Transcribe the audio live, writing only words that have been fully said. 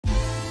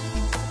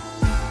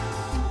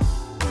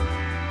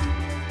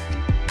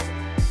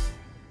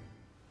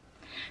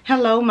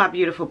Hello my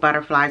beautiful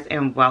butterflies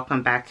and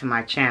welcome back to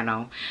my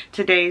channel.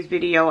 Today's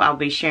video I'll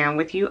be sharing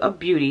with you a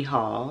beauty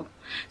haul.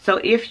 So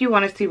if you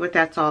want to see what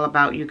that's all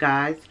about, you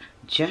guys,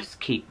 just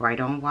keep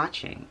right on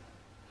watching.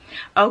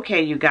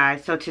 Okay you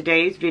guys, so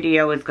today's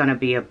video is going to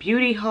be a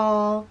beauty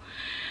haul.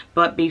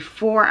 But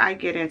before I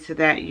get into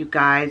that, you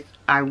guys,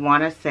 I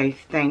want to say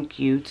thank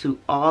you to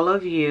all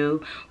of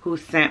you who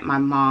sent my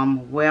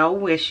mom well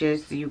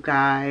wishes, you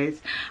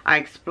guys. I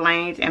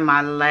explained in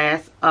my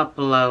last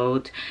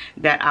upload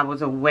that I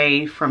was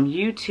away from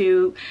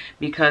YouTube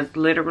because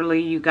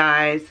literally, you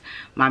guys,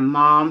 my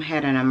mom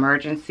had an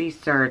emergency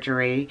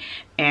surgery.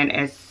 And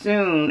as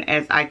soon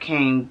as I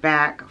came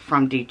back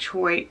from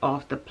Detroit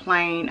off the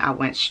plane, I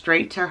went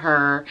straight to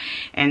her.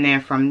 And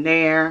then from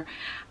there,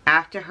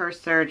 after her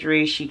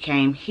surgery, she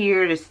came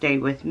here to stay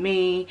with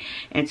me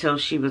until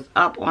she was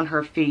up on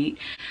her feet.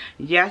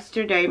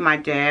 Yesterday, my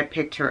dad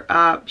picked her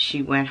up.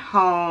 She went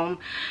home.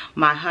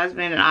 My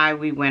husband and I,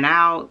 we went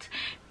out.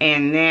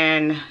 And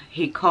then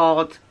he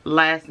called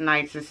last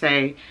night to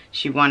say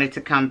she wanted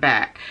to come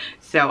back.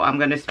 So I'm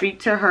going to speak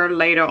to her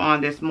later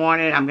on this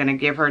morning. I'm going to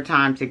give her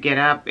time to get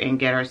up and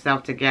get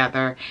herself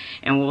together.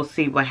 And we'll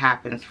see what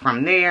happens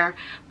from there.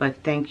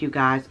 But thank you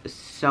guys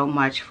so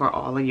much for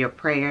all of your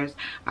prayers.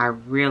 I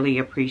really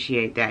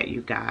appreciate that,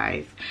 you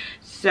guys.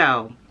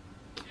 So,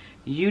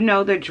 you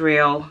know the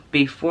drill.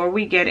 Before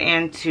we get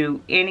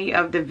into any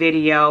of the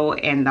video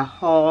and the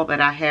haul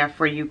that I have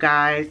for you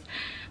guys,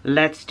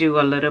 let's do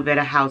a little bit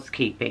of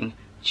housekeeping,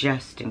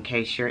 just in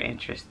case you're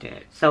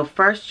interested. So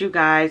first, you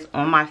guys,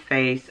 on my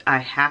face, I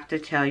have to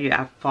tell you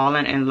I've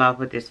fallen in love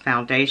with this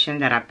foundation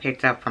that I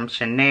picked up from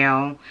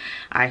Chanel.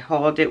 I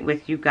hauled it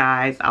with you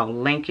guys. I'll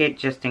link it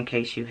just in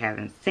case you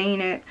haven't seen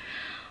it.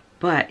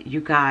 But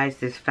you guys,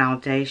 this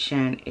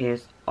foundation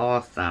is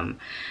awesome.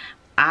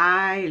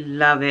 I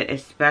love it,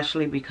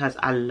 especially because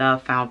I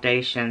love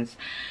foundations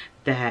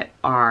that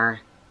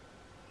are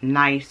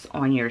nice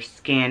on your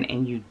skin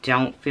and you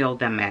don't feel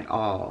them at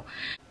all.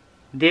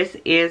 This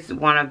is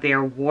one of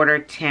their water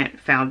tint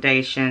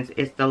foundations.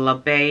 It's the Le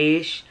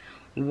Beige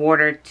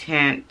water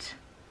tint.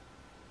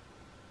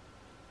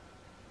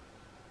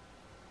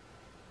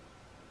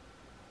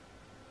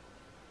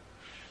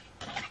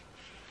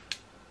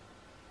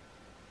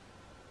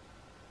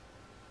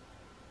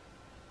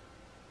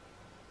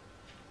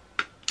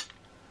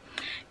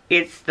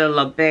 It's the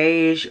Le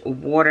Beige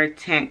Water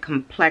Tint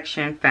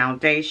Complexion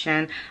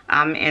Foundation.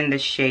 I'm in the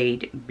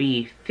shade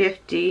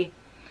B50.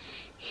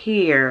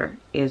 Here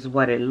is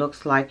what it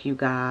looks like, you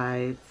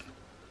guys.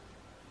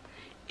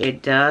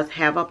 It does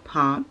have a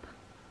pump.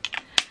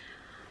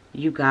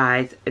 You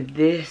guys,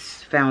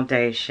 this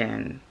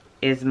foundation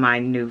is my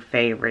new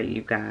favorite,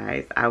 you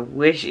guys. I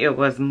wish it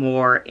was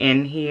more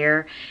in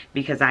here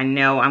because I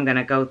know I'm going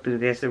to go through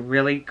this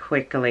really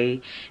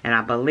quickly. And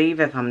I believe,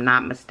 if I'm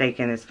not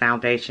mistaken, this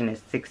foundation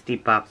is 60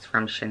 bucks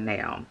from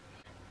Chanel.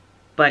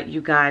 But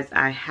you guys,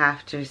 I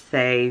have to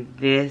say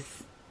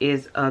this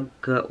is a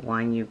good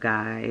one, you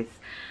guys.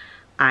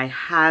 I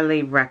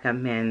highly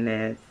recommend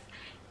this.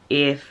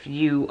 If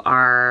you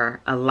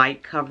are a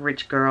light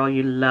coverage girl,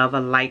 you love a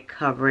light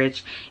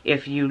coverage.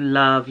 If you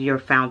love your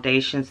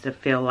foundations to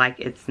feel like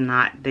it's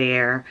not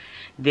there,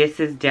 this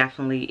is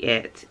definitely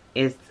it.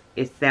 It's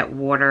that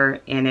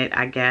water in it,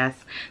 I guess.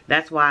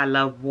 That's why I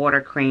love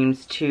water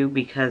creams too,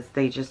 because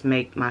they just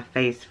make my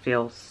face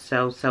feel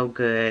so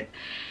good.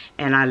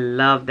 And I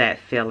love that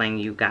feeling,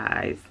 you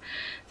guys.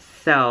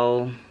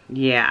 So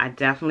yeah, I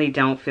definitely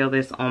don't feel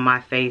this on my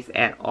face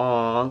at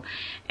all.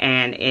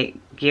 And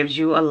it gives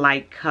you a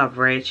light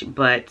coverage,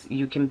 but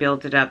you can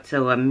build it up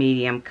to a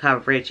medium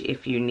coverage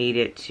if you need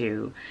it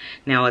to.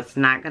 Now, it's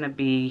not going to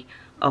be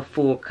a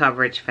full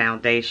coverage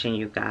foundation,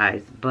 you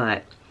guys.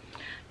 But,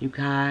 you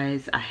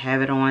guys, I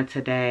have it on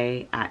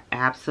today. I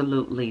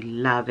absolutely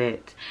love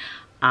it.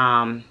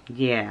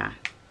 Yeah,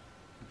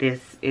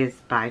 this is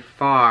by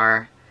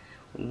far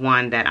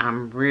one that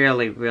I'm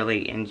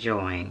really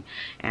enjoying,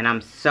 and I'm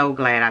so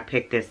glad I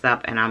picked this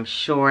up, and I'm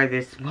sure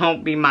this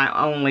won't be my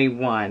only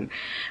one.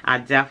 I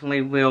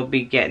definitely will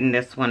be getting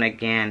this one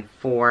again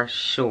for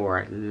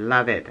sure.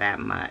 Love it that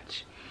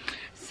much.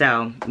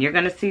 So you're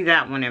gonna see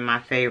that one in my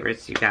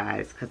favorites, you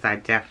guys, because I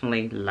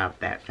definitely love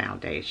that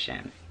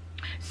foundation.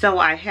 So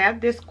I have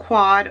this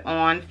quad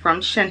on from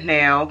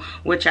Chanel,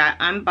 which I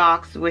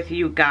unboxed with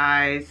you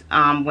guys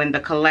when the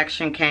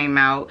collection came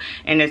out,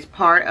 and it's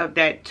part of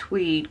that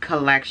tweed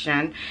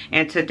collection.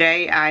 And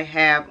today I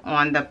have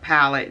on the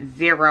palette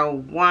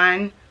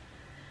 01.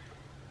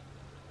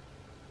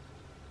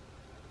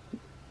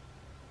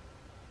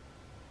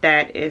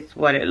 That is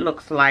what it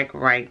looks like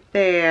right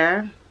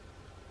there.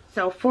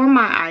 So for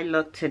my eye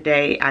look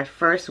today, I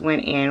first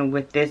went in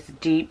with this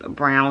deep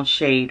brown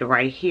shade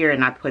right here,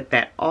 and I put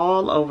that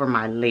all over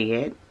my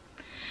lid.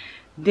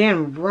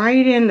 Then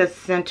right in the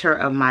center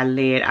of my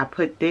lid, I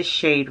put this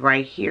shade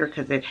right here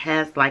because it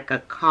has like a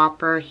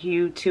copper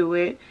hue to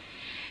it.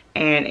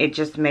 And it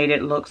just made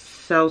it look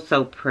so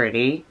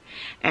pretty.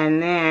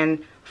 And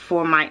then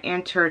for my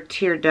Enter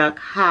Tear Duct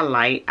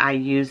highlight, I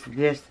used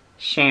this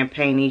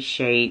champagne-y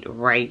shade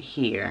right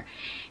here.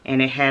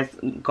 and it has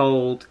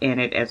gold in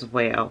it as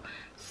well.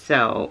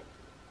 So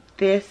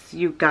this,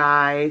 you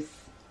guys,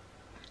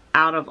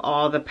 out of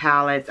all the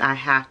palettes, I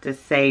have to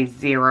say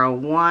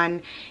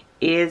 01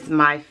 is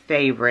my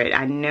favorite.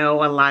 I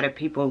know a lot of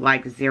people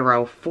like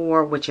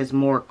 04, which is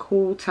more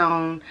cool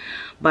tone,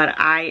 but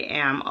I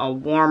am a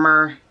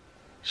warmer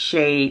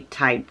shade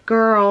type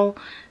girl.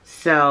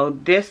 So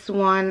this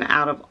one,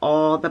 out of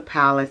all the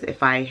palettes,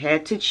 if I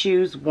had to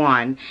choose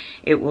one,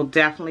 it will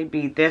definitely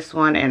be this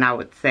one, and I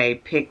would say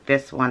pick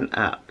this one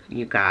up,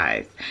 you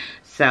guys.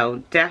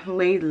 So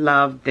definitely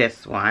love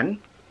this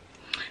one.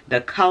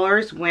 The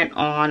colors went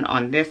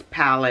on this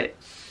palette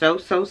so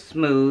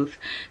smooth.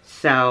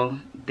 So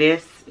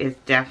this is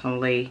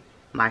definitely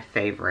my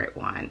favorite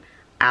one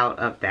out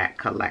of that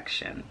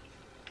collection.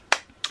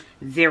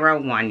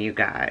 01, you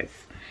guys.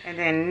 And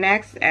then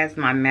next, as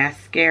my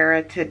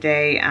mascara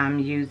today, I'm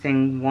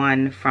using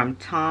one from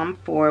Tom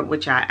Ford,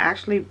 which I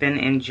actually been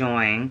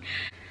enjoying.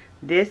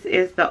 This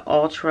is the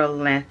Ultra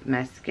Length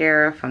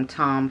Mascara from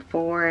Tom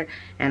Ford,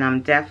 and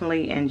I'm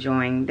definitely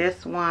enjoying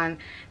this one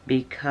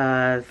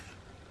because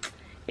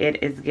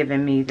it is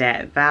giving me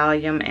that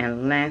volume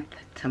and length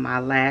to my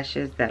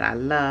lashes that I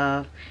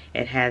love.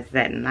 It has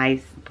that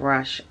nice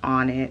brush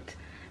on it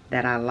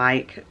that I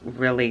like,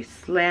 really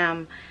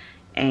slim.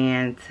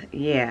 And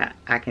yeah,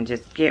 I can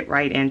just get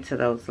right into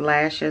those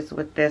lashes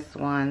with this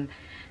one.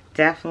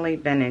 Definitely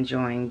been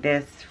enjoying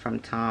this from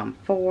Tom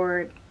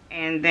Ford.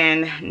 And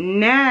then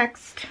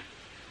next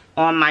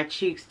on my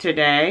cheeks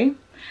today,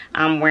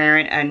 I'm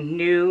wearing a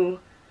new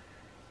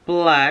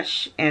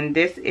blush, and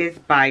this is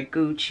by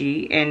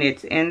Gucci, and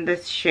it's in the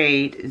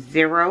shade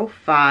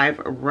 05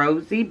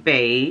 Rosy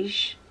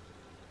Beige.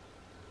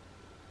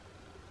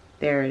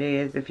 There it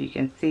is, if you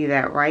can see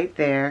that right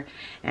there.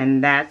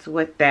 And that's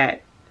what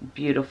that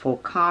beautiful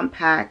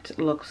compact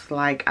looks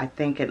like. I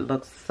think it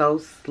looks so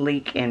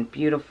sleek and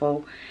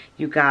beautiful,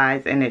 you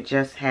guys, and it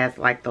just has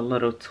like the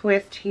little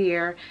twist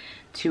here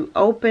to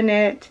open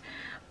it.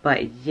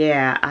 But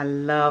yeah, I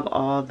love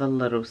all the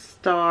little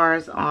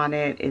stars on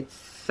it. It's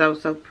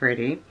so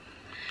pretty.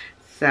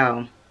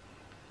 So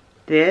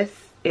this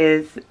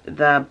is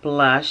the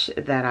blush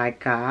that I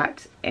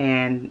got,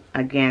 and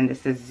again,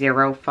 this is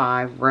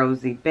 05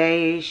 Rosy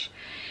Beige.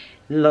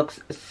 Looks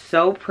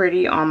so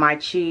pretty on my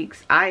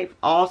cheeks. I've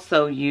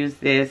also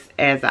used this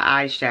as an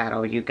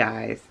eyeshadow, you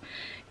guys,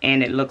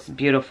 and it looks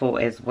beautiful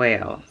as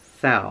well.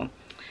 So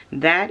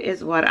that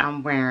is what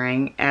I'm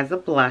wearing as a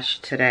blush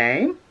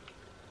today.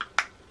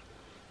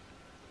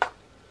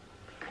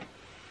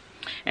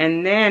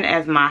 And then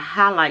as my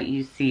highlight,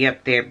 you see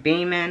up there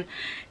beaming,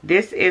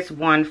 this is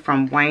one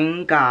from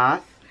Wayne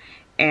Goss,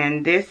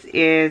 and this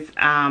is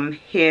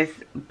his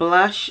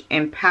blush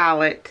and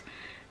palette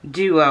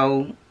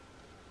duo.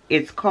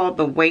 It's called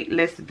the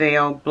Weightless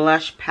Veil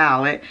Blush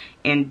Palette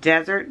in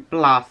Desert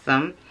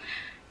Blossom.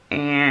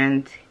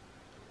 And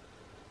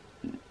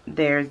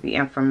there's the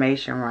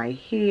information right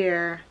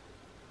here.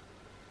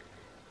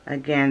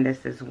 Again,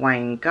 this is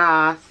Wayne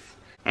Goss.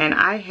 And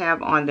I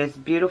have on this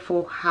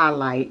beautiful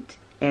highlight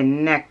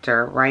in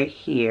Nectar right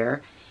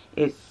here.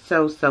 It's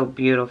so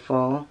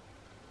beautiful.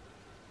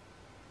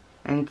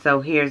 And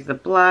so here's the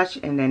blush,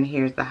 and then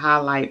here's the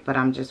highlight, but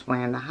I'm just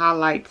wearing the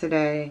highlight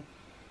today.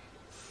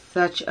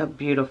 Such a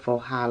beautiful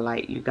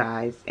highlight, you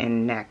guys,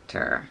 in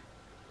Nectar.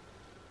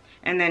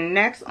 And then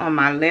next on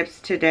my lips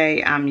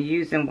today, I'm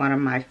using one of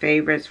my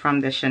favorites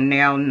from the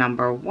Chanel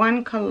No.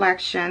 1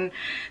 collection.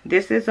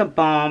 This is a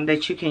balm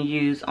that you can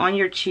use on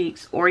your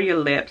cheeks or your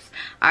lips.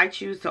 I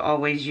choose to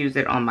always use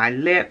it on my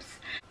lips.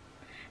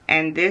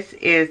 And this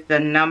is the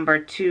No.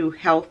 2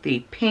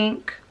 Healthy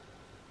Pink.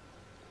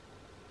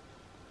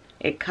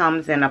 It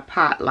comes in a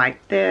pot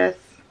like this.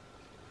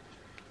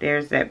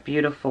 There's that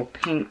beautiful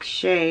pink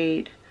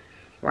shade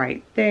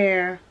right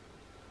there.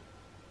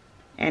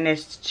 And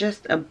it's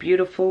just a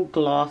beautiful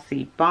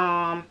glossy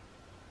balm.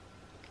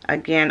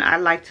 Again, I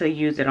like to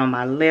use it on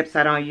my lips.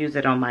 I don't use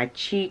it on my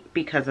cheek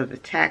because of the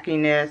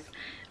tackiness.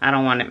 I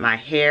don't want my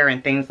hair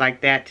and things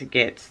like that to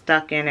get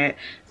stuck in it.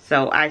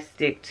 So I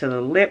stick to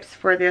the lips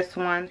for this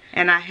one.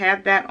 And I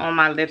have that on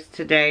my lips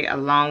today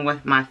along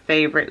with my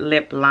favorite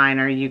lip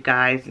liner, you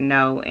guys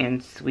know, in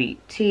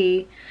Sweet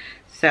Tea.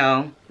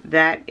 So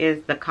that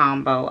is the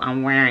combo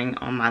I'm wearing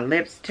on my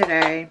lips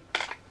today.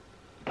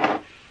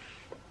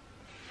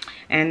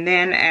 And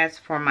then as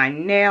for my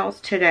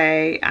nails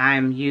today,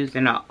 I'm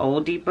using an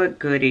oldie but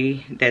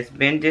goodie that's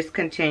been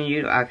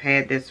discontinued. I've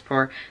had this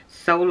for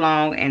so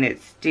long and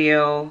it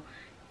still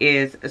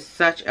is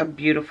such a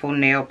beautiful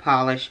nail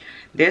polish.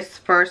 This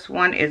first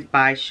one is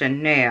by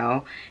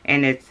Chanel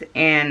and it's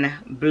in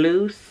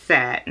blue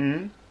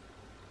satin.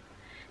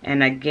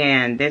 And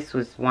again, this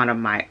was one of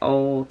my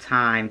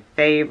old-time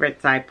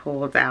favorites I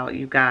pulled out,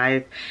 you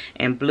guys.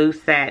 And blue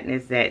satin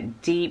is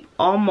that deep,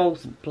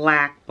 almost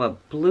black,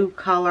 but blue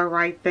color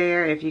right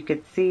there, if you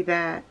could see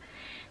that.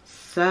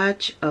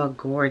 Such a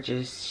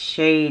gorgeous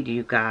shade,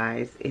 you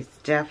guys. It's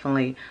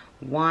definitely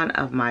one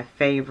of my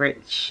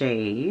favorite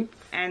shades.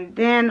 And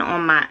then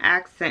on my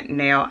accent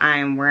nail, I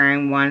am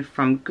wearing one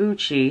from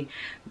Gucci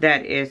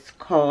that is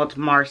called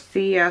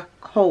Marcia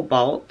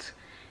Cobalt.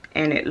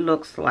 And it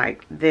looks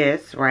like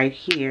this right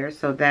here.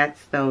 So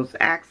that's those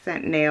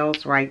accent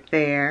nails right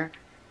there.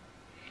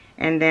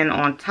 And then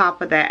on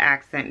top of that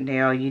accent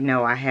nail, you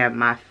know I have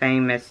my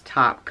famous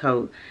top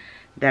coat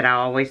that I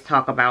always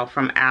talk about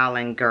from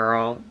Allen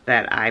Girl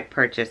that I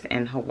purchased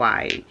in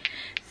Hawaii.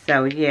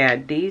 So yeah,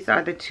 these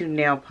are the two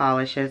nail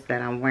polishes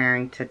that I'm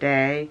wearing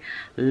today.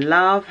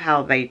 Love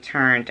how they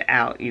turned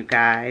out, you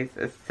guys.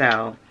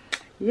 So,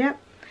 yep,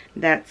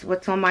 that's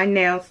what's on my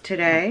nails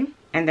today.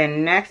 And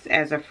then next,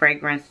 as a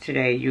fragrance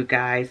today, you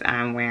guys,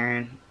 I'm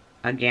wearing,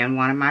 again,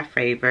 one of my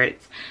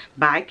favorites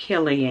by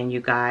Kilian, you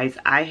guys.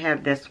 I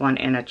have this one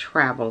in a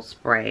travel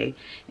spray,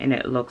 and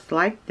it looks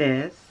like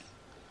this.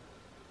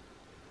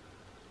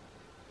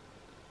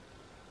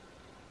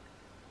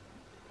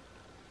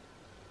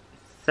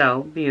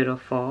 So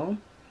beautiful.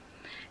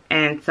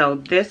 And so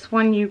this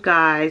one, you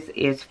guys,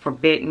 is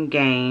Forbidden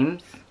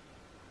Games.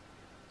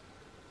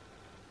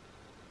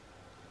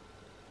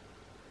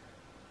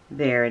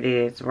 There it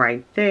is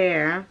right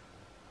there.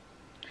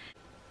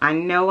 I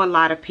know a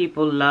lot of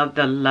people love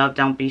the Love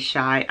Don't Be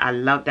Shy. I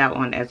love that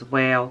one as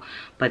well.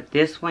 But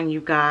this one,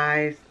 you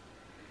guys,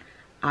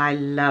 I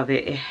love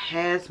it. It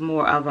has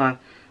more of a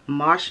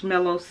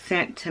marshmallow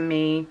scent to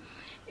me.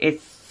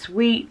 It's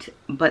sweet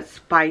but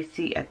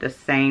spicy at the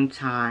same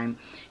time.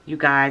 You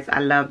guys, I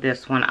love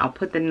this one. I'll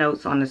put the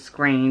notes on the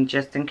screen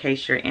just in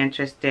case you're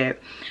interested.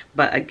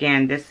 But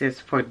again, this is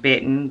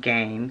Forbidden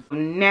Games.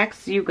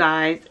 Next, you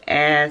guys,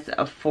 as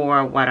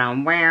for what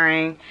I'm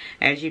wearing,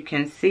 as you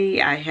can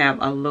see, I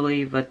have a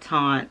Louis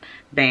Vuitton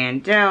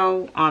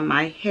bandeau on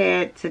my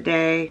head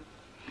today.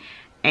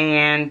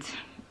 And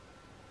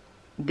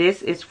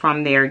this is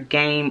from their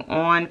Game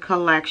On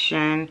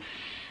collection.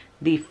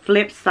 The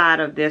flip side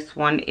of this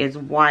one is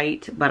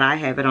white, but I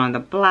have it on the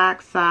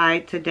black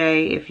side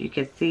today, if you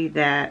can see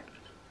that.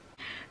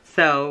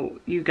 So,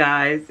 you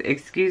guys,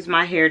 excuse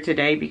my hair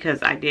today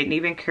because I didn't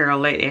even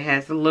curl it. It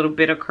has a little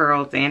bit of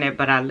curls in it,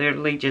 but I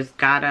literally just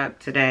got up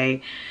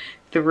today,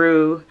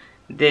 threw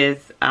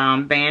this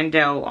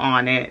bandeau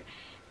on it,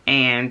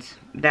 and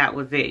that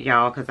was it,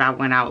 y'all, because I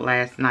went out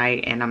last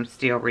night and I'm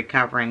still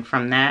recovering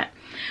from that.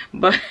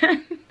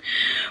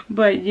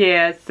 But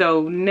yeah,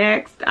 so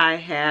next I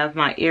have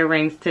my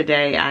earrings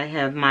today. I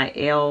have my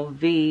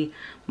LV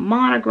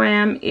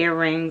monogram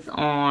earrings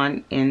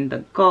on in the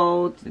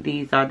gold.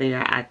 These are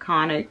their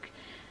iconic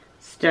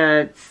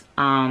studs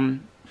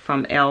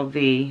from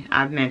LV.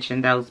 I've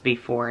mentioned those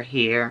before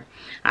here.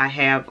 I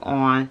have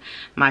on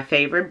my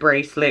favorite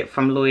bracelet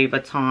from Louis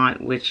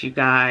Vuitton, which, you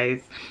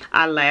guys,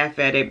 I laugh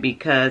at it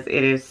because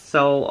it is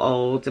so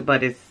old,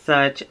 but it's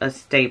such a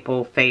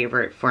staple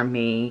favorite for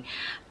me.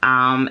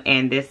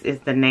 And this is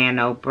the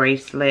nano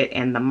bracelet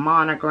and the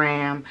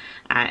monogram.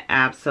 I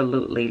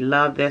absolutely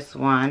love this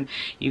one.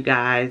 You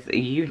guys,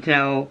 you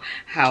know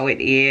how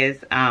it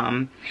is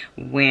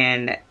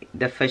when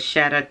the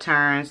fascetta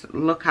turns.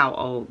 Look how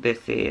old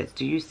this is.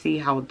 Do you see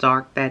how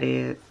dark that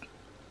is?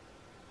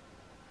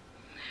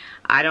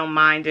 I don't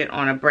mind it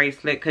on a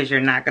bracelet because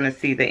you're not going to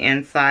see the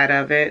inside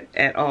of it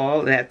at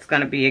all. That's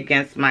going to be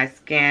against my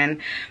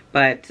skin.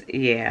 But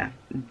yeah,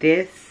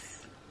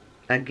 this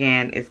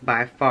again is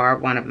by far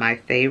one of my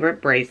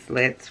favorite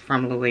bracelets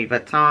from Louis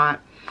Vuitton.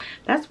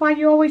 That's why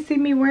you always see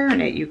me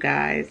wearing it, you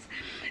guys.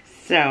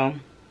 So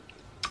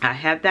I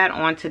have that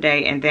on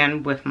today. And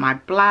then with my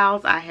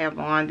blouse I have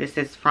on, this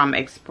is from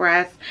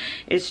Express.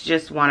 It's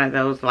just one of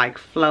those like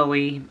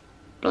flowy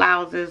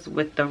blouses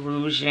with the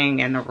ruching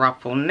and the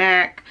ruffle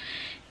neck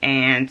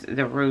and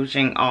the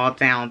ruching all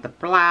down the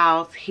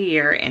blouse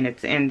here, and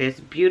it's in this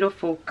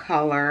beautiful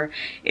color.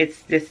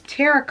 It's this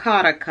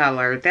terracotta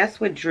color. That's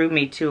what drew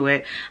me to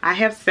it. I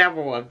have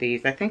several of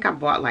these. I think I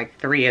bought like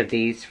 3 of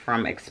these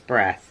from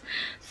Express.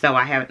 So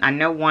I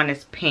know one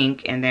is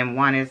pink and then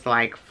one is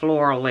like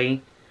florally.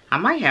 I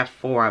might have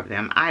 4 of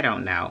them. I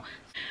don't know.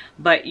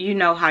 But you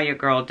know how your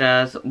girl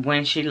does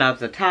when she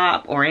loves a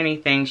top or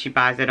anything, she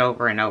buys it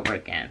over and over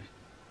again.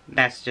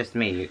 That's just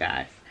me, you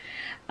guys.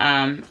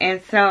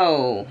 And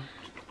so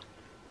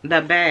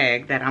the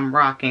bag that I'm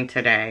rocking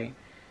today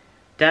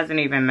doesn't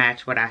even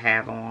match what I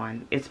have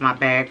on. It's my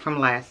bag from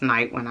last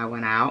night when I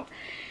went out.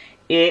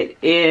 It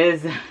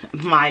is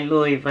my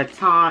Louis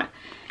Vuitton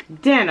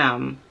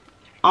denim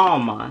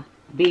Alma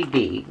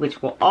BB,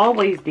 which will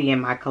always be in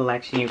my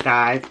collection, you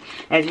guys.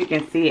 As you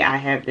can see, I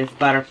have this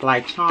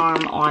butterfly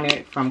charm on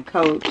it from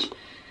Coach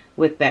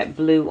with that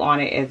blue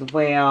on it as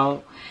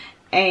well.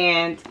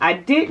 And I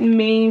didn't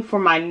mean for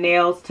my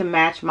nails to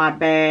match my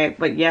bag,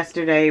 but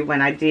yesterday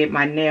when I did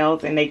my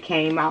nails and they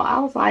came out, I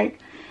was like,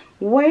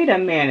 wait a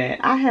minute,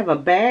 I have a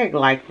bag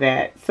like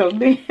that. So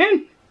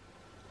then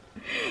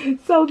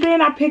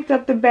I picked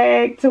up the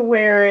bag to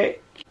wear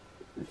it.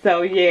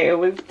 So yeah, it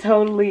was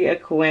totally a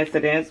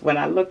coincidence. When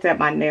I looked at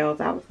my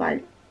nails, I was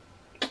like,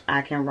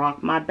 I can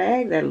rock my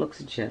bag that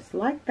looks just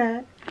like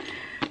that.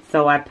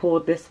 So I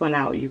pulled this one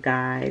out, you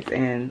guys.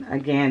 And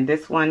again,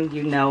 this one,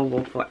 you know,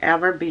 will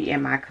forever be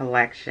in my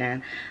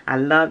collection. I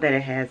love that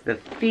it has the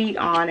feet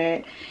on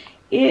it.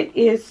 It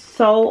is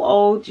so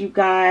old, you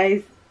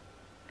guys,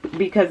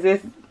 because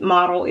this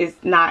model is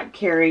not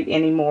carried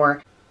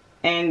anymore.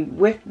 And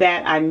with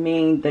that, I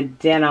mean the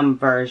denim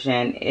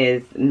version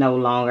is no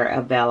longer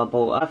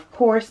available. Of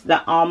course,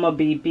 the Alma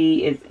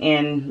BB is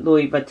in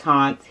Louis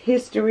Vuitton's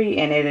history,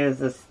 and it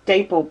is a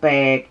staple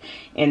bag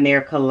in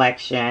their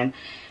collection.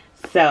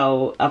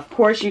 So, of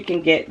course, you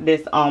can get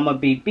this Alma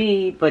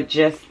BB, but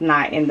just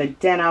not in the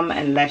denim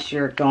unless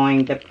you're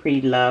going the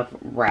pre-love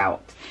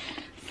route.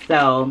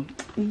 So,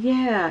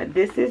 yeah,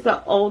 this is an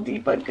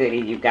oldie but goodie,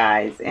 you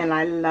guys, and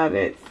I love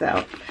it.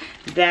 So,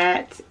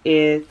 that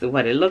is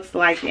what it looks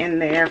like in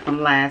there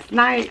from last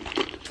night.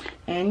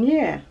 And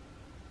yeah,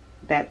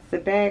 that's the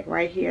bag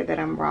right here that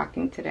I'm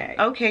rocking today.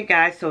 Okay,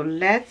 guys, so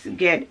let's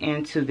get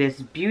into this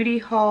beauty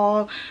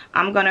haul.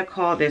 I'm gonna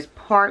call this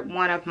part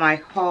 1 of my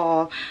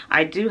haul.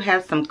 I do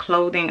have some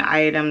clothing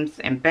items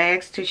and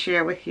bags to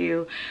share with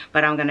you,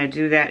 but I'm gonna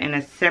do that in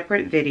a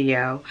separate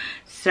video.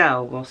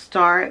 So we'll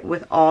start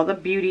with all the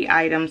beauty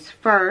items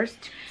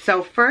first.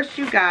 So first,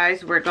 you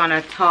guys, we're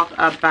gonna talk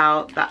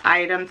about the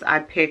items I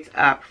picked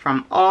up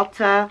from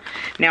Ulta.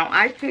 Now,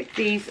 I picked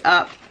these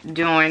up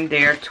during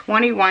their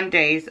 21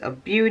 days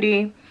of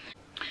beauty.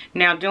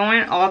 Now,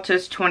 during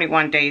Ulta's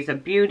 21 days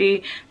of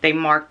beauty, they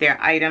mark their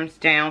items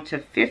down to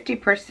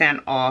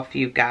 50% off,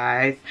 you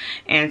guys.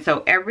 And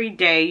so every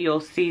day you'll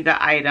see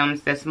the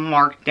items that's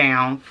marked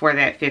down for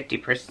that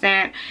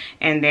 50%,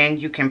 and then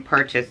you can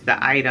purchase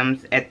the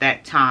items at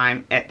that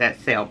time at that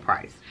sale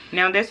price.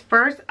 Now, this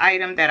first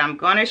item that I'm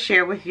going to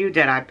share with you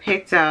that I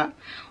picked up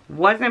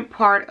wasn't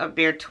part of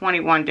their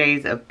 21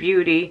 days of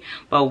beauty,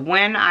 but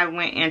when I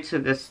went into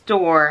the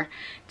store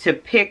to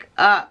pick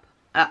up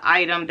an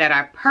item that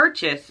I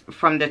purchased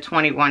from the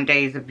 21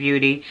 days of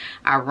beauty,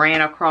 I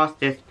ran across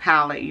this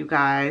palette, you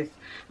guys.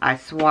 I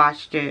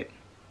swatched it,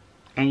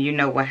 and you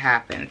know what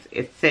happens.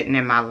 It's sitting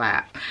in my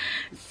lap.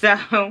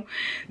 So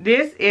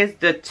this is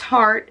the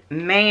Tarte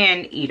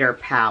Man Eater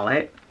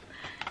palette.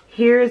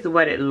 Here's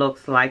what it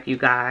looks like, you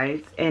guys.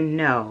 And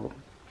no,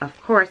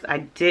 of course I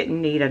didn't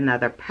need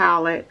another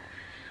palette,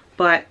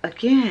 but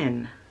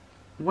again,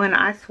 when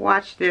I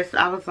swatched this,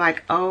 I was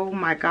like, oh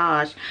my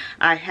gosh,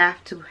 I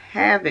have to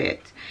have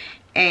it.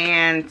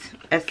 And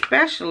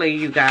especially,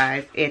 you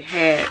guys, it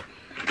had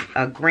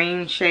a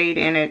green shade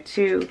in it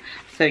too,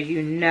 so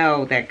you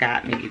know that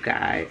got me, you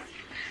guys.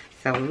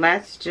 So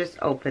let's just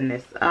open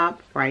this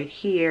up right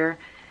here.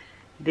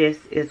 This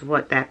is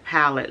what that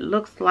palette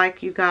looks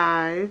like, you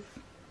guys.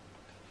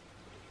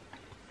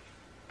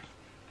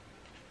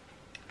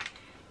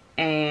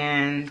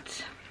 And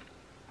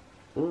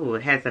ooh,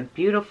 it has a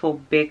beautiful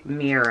big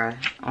mirror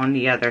on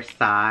the other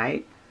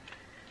side.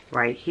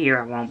 Right here,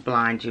 I won't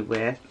blind you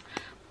with.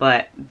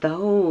 But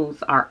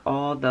those are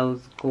all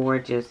those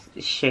gorgeous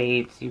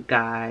shades, you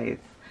guys.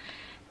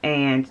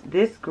 And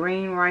this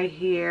green right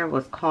here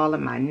was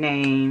calling my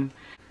name.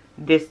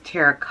 This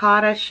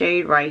terracotta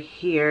shade right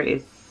here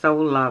is so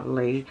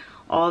lovely.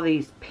 All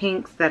these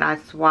pinks that I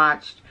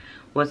swatched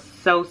was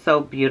so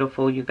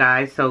beautiful, you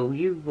guys. So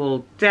you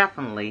will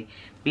definitely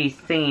be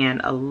seeing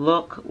a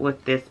look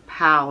with this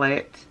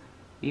palette,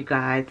 you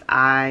guys.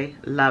 I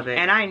love it,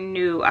 and I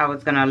knew I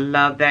was gonna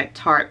love that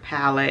Tarte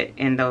palette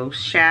in those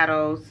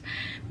shadows,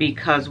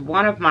 because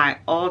one of my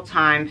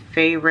all-time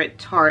favorite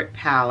Tarte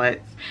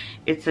palettes,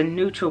 it's a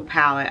neutral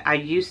palette. I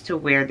used to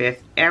wear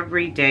this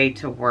every day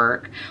to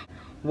work,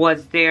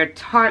 was their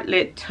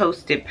Tartelette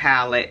Toasted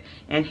palette.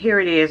 And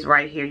here it is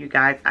right here, you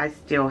guys. I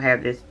still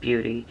have this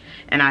beauty,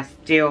 and I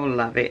still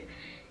love it.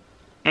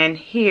 And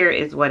here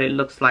is what it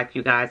looks like,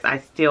 you guys. I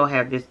still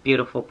have this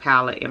beautiful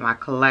palette in my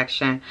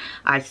collection.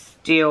 I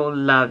still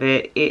love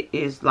it. It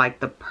is like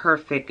the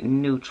perfect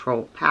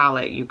neutral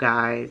palette, you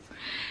guys.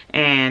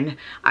 And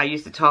I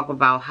used to talk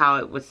about how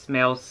it would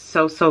smell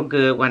so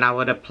good when I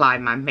would apply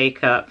my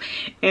makeup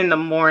in the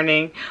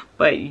morning.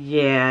 But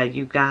yeah,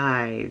 you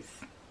guys,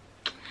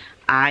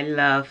 I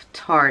love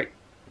Tarte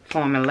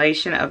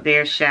formulation of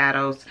their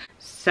shadows.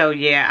 So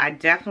yeah, I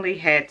definitely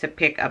had to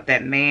pick up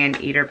that Man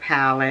Eater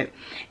palette.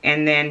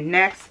 And then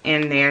next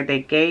in there, they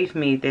gave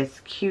me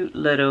this cute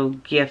little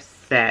gift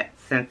set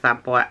since I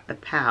bought the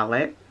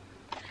palette.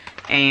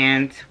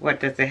 And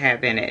what does it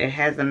have in it? It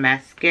has a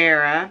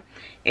mascara.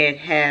 It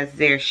has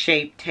their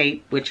Shape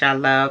Tape, which I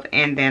love.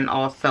 And then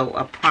also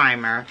a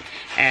primer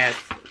as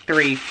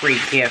 3 free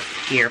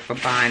gifts here for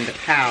buying the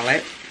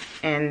palette.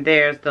 And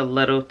there's the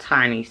little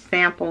tiny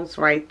samples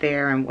right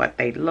there and what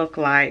they look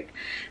like.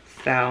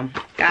 So,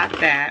 got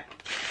that.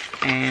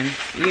 And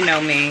you know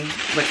me,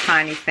 with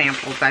tiny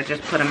samples, I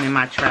just put them in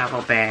my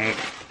travel bag.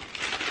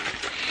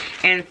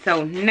 And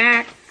so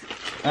next,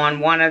 on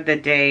one of the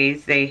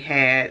days, they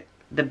had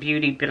the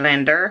Beauty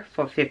Blender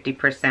for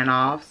 50%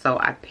 off. So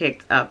I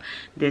picked up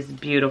this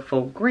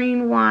beautiful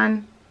green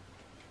one.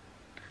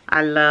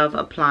 I love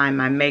applying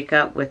my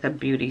makeup with a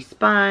beauty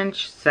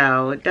sponge.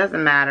 So it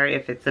doesn't matter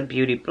if it's a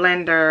beauty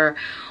blender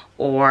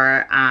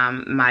or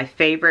my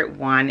favorite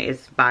one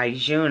is by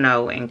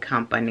Juno and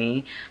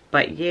Company.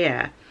 But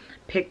yeah,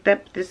 picked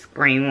up this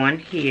green one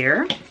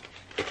here.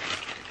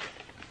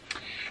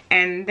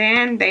 And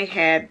then they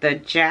had the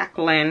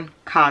Jacqueline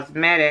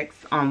Cosmetics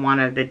on one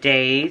of the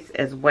days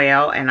as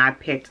well. And I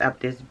picked up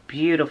this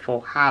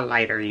beautiful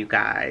highlighter, you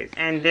guys.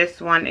 And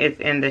this one is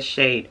in the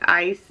shade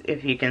Ice,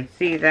 if you can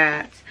see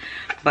that.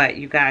 But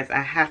you guys, I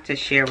have to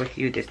share with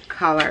you this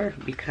color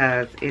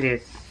because it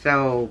is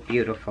so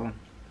beautiful.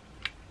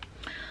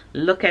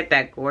 Look at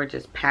that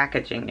gorgeous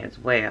packaging as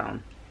well.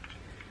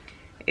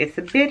 It's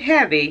a bit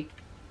heavy.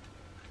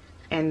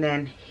 And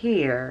then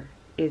here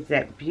is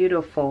that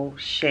beautiful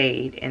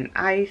shade in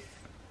Ice.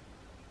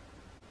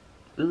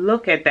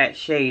 Look at that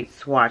shade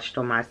swatched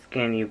on my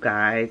skin, you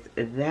guys.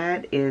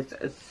 That is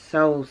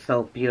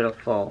so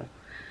beautiful.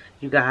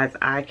 You guys,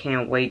 I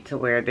can't wait to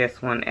wear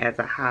this one as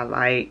a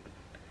highlight.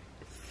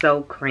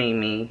 So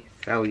creamy.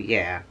 So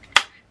yeah,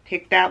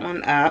 pick that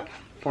one up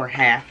for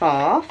half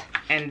off.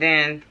 And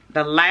then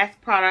the last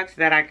products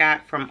that I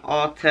got from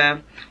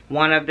Ulta,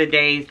 one of the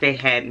days they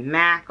had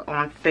MAC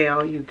on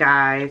sale, you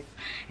guys.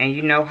 And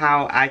you know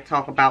how I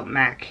talk about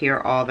MAC here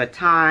all the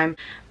time.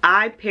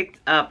 I picked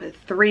up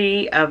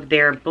 3 of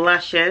their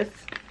blushes,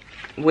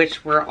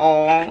 which were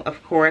all,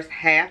 of course,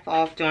 half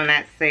off during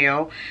that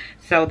sale.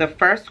 So the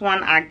first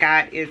one I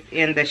got is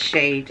in the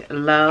shade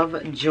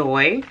Love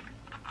Joy.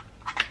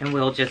 And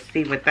we'll just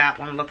see what that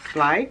one looks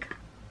like.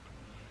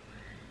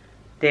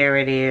 There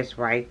it is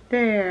right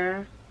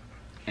there.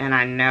 And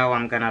I know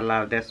I'm going to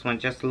love this one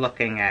just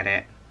looking at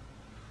it.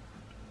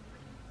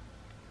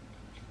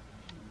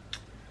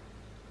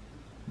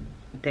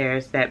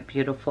 There's that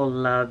beautiful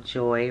Love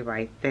Joy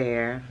right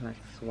there. Let's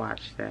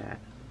swatch that.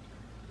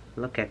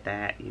 Look at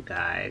that, you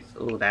guys.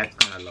 Ooh, that's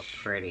going to look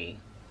pretty.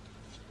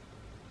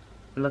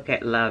 Look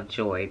at Love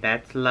Joy.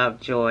 That's Love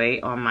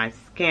Joy on my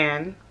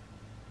skin.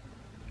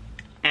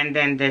 And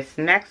then this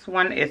next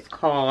one is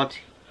called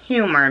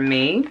Humor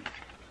Me.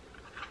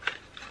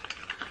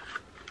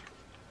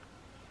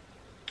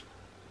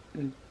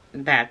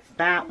 That's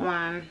that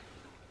one.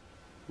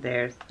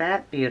 There's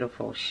that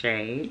beautiful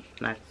shade.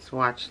 Let's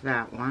swatch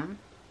that one.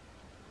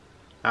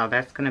 Oh,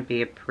 that's going to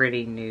be a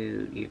pretty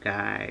nude, you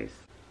guys.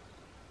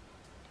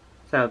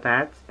 So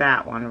that's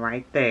that one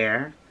right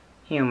there.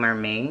 Humor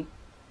Me.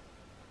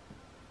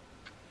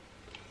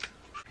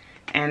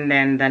 And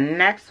then the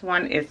next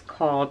one is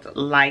called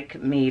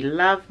Like Me,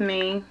 Love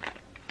Me.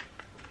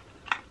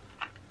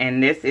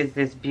 And this is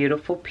this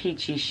beautiful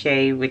peachy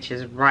shade, which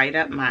is right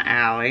up my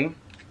alley.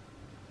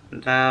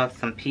 Love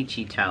some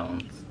peachy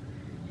tones.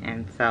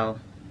 And so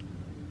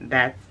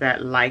that's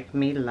that Like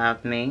Me,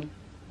 Love Me.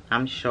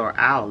 I'm sure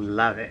I'll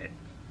love it.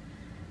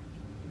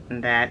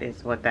 And that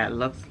is what that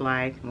looks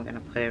like. I'm going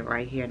to put it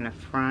right here in the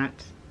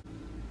front.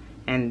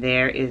 And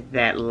there is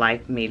that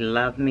Like Me,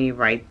 Love Me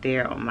right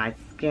there on my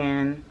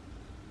skin.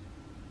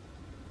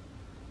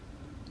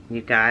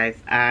 You guys,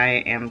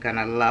 I am going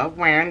to love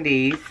wearing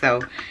these.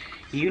 So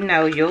you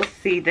know you'll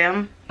see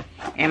them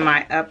in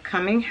my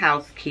upcoming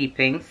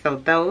housekeeping. So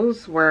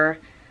those were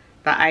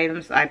the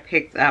items I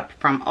picked up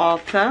from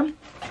Ulta.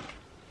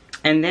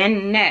 And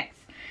then next,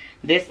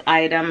 this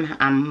item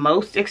I'm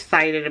most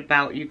excited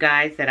about, you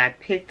guys, that I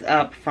picked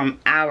up from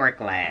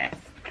Hourglass.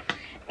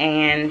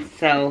 And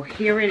so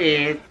here it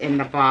is in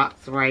the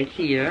box right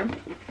here.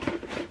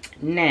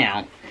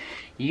 Now,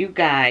 you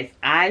guys,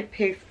 I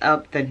picked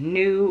up the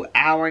new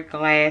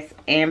Hourglass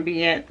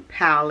Ambient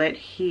palette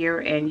here,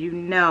 and you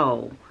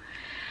know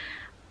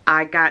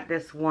I got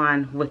this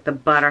one with the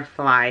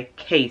butterfly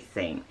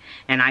casing.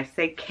 And I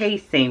say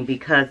casing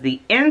because the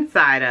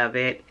inside of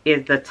it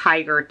is the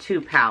Tiger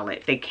 2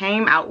 palette. They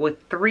came out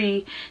with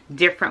 3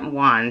 different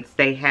ones.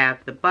 They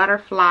have the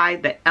butterfly,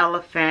 the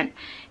elephant,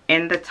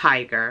 and the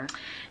tiger.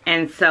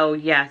 And so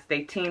yes,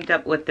 they teamed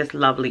up with this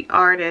lovely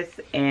artist,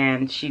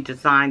 and she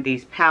designed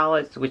these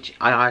palettes, which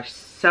are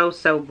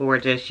so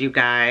gorgeous, you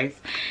guys.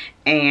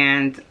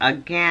 And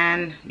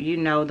again, you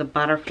know the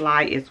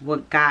butterfly is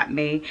what got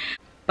me.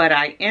 But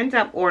I end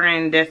up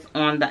ordering this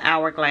on the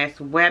Hourglass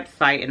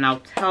website, and I'll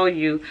tell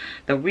you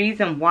the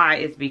reason why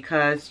is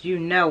because, you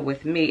know,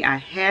 with me, I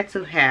had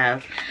to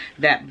have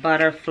that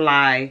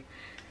butterfly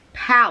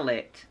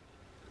palette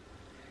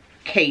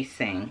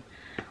casing.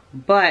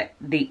 But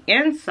the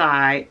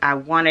inside, I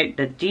wanted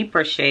the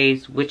deeper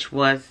shades, which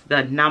was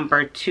the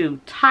number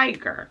 2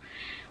 Tiger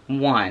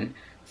one.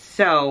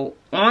 So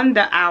on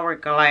the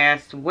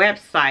Hourglass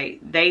website,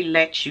 they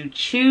let you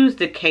choose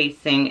the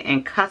casing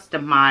and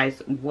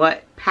customize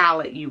what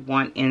palette you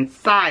want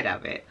inside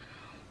of it,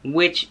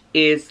 which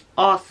is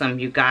awesome,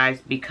 you guys,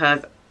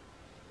 because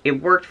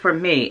it worked for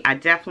me. I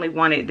definitely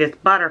wanted this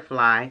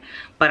butterfly,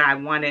 but I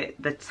wanted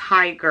the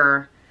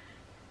Tiger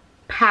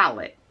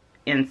palette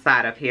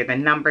inside of here, the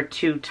number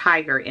 2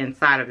 Tiger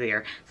inside of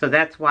there. So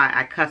that's why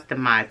I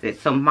customized it.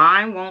 So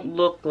mine won't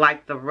look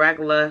like the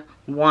regular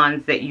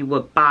ones that you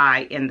would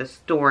buy in the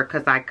store,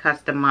 because I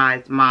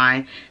customized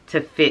mine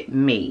to fit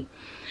me.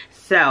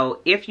 So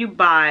if you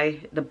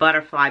buy the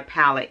butterfly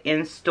palette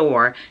in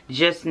store,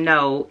 just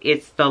know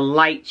it's the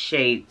light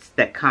shades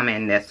that come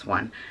in this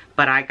one.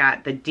 But I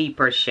got the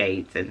deeper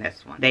shades in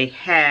this one. They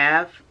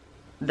have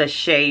the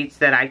shades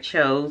that I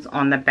chose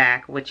on the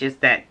back, which is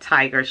that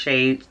tiger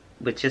shade,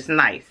 which is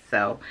nice.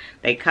 So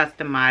they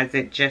customize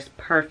it just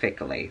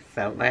perfectly.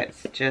 So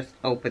let's just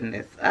open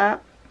this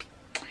up.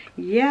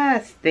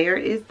 Yes, there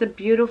is the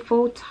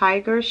beautiful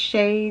tiger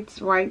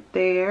shades right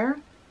there.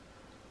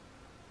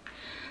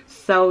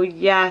 So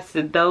yes,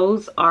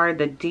 those are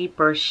the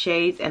deeper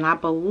shades, and I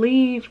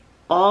believe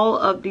all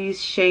of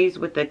these shades,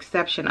 with the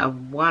exception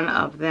of one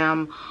of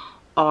them,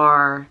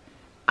 are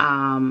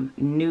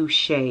new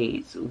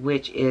shades,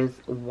 which is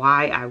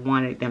why I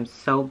wanted them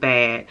so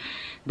bad.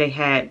 They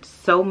had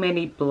so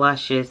many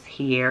blushes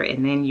here,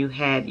 and then you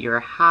had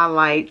your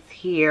highlights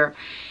here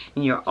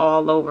and your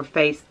all over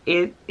face.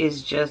 It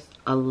is just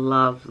a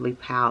lovely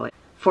palette.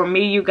 For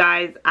me, you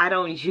guys, I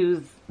don't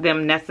use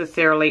them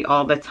necessarily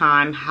all the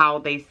time how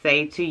they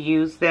say to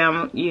use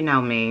them. You know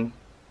me,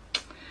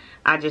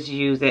 I just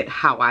use it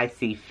how I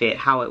see fit,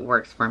 how it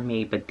works for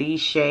me. But these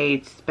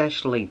shades,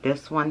 especially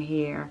this one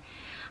here,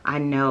 I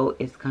know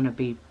it's going to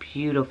be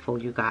beautiful,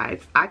 you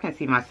guys. I can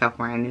see myself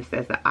wearing this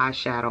as an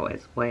eyeshadow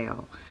as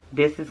well.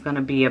 This is going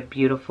to be a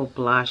beautiful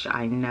blush,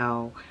 I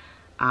know.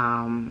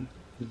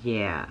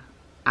 Yeah,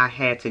 I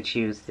had to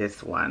choose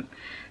this one.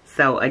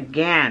 So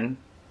again,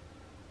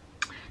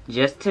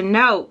 just to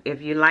note,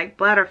 if you like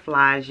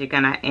butterflies,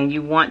 and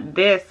you want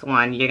this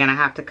one, you're gonna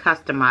have to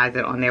customize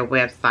it on their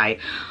website.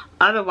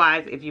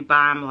 Otherwise, if you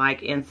buy them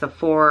like in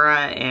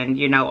Sephora and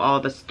you know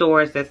all the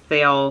stores that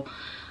sell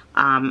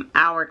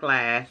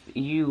Hourglass,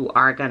 you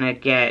are gonna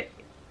get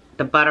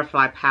the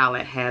butterfly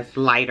palette has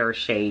lighter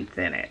shades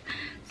in it.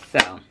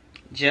 So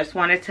just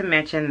wanted to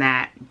mention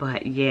that.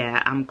 But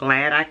yeah, I'm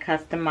glad I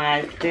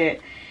customized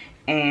it.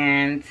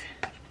 And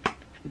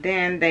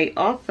then they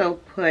also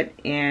put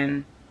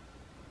in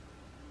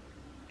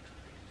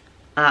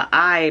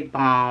eye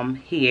balm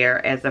here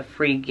as a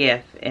free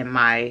gift in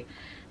my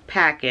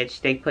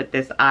package. They put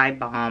this eye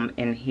balm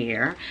in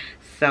here,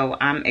 so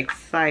I'm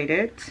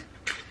excited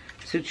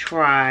to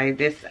try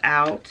this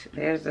out.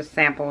 There's a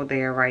sample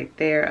there, right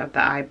there, of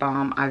the eye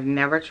balm. I've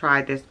never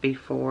tried this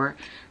before,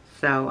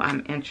 so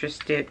I'm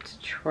interested to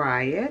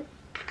try it.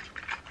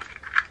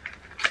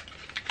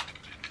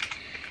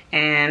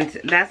 And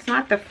that's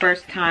not the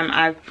first time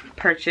I've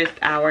purchased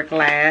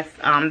Hourglass.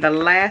 The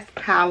last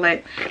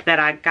palette that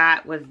I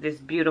got was this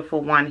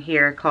beautiful one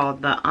here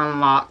called the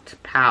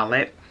Unlocked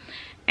palette.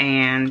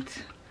 And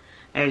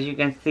as you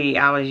can see,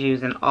 I was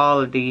using all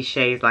of these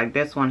shades. Like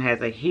this one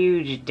has a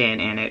huge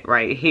dent in it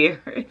right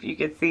here, if you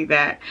can see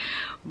that.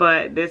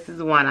 But this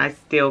is one I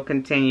still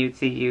continue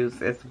to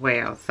use as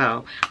well.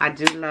 So I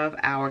do love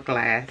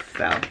Hourglass.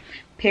 So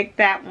pick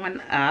that one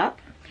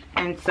up.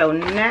 And so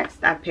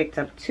next I picked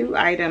up 2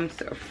 items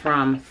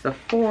from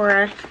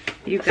Sephora,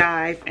 you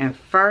guys. And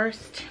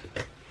first,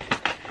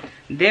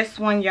 this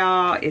one,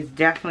 y'all, is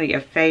definitely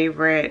a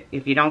favorite.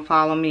 If you don't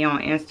follow me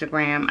on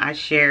Instagram, I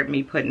shared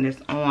me putting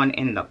this on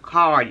in the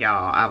car,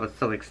 y'all. I was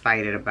so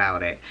excited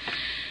about it.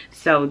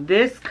 So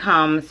this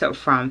comes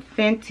from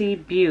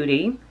Fenty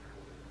Beauty.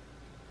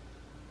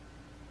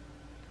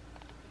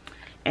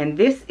 And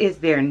this is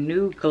their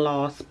new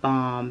gloss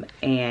bomb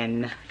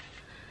in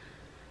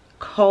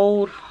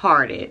Cold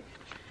Hearted.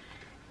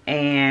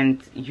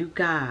 And you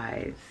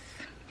guys,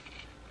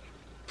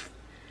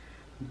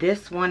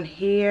 this one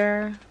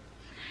here,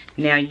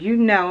 now you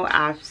know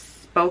I've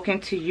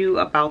spoken to you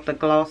about the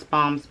gloss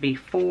bombs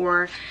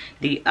before.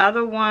 The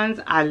other ones,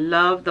 I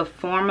love the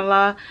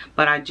formula,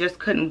 but I just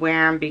couldn't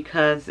wear them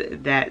because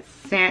that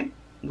scent,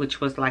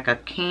 which was like a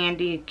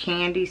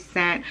candy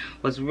scent,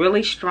 was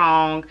really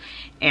strong,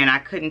 and I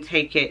couldn't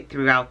take it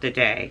throughout the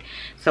day.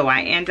 So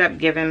I end up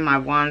giving my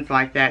ones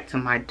like that to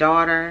my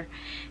daughter.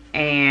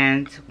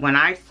 And when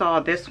I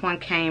saw this one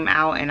came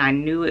out and I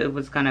knew it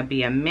was gonna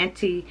be a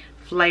minty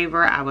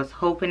flavor, I was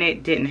hoping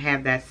it didn't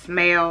have that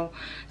smell.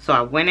 So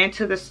I went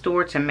into the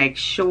store to make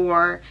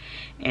sure,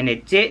 and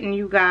it didn't,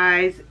 you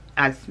guys.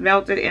 I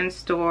smelled it in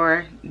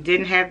store,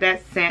 didn't have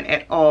that scent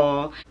at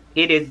all.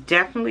 It is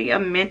definitely a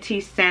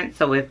minty scent,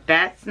 so if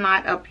that's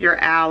not up your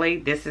alley,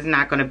 this is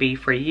not going to be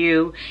for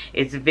you.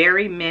 It's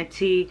very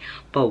minty,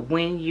 but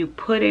when you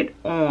put it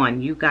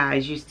on, you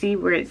guys, you see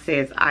where it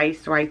says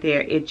ice right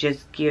there? It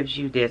just gives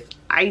you this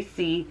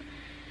icy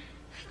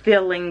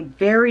feeling,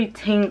 very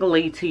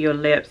tingly to your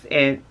lips,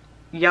 and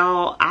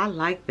y'all, I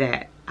like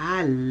that.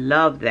 I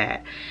love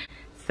that.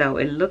 So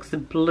it looks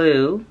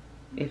blue,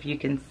 if you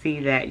can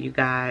see that, you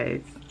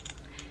guys.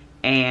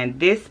 And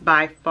this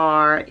by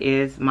far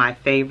is my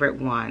favorite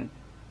one.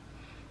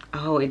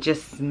 Oh, it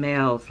just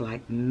smells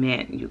like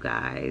mint, you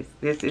guys.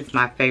 This is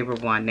my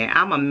favorite one. Now,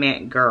 I'm a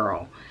mint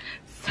girl.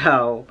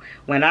 So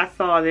when I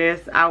saw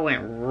this, I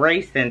went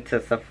racing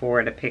to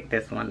Sephora to pick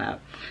this one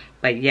up.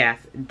 But yes,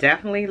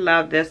 definitely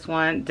love this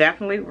one.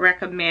 Definitely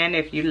recommend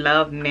if you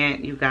love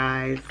mint, you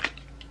guys.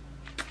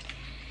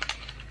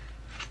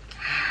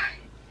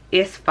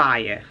 It's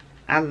fire.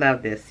 I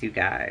love this, you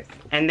guys.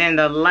 And then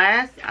the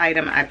last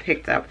item I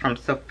picked up from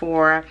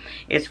Sephora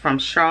is from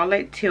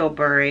Charlotte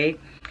Tilbury.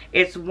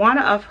 It's one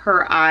of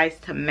her eyes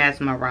to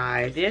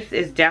mesmerize. This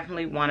is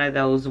definitely one of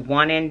those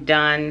one and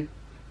done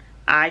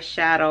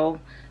eyeshadow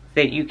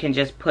that you can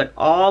just put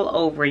all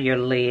over your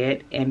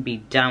lid and be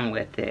done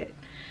with it.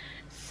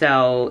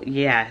 So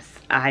yes,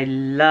 I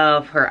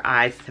love her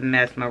eyes to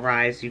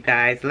mesmerize, you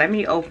guys. Let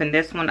me open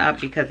this one up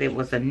because it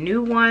was a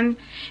new one.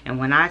 And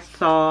when I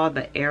saw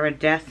the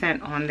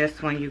iridescent on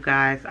this one, you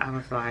guys, I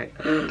was like,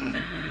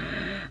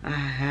 I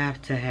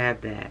have to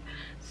have that.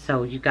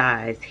 So you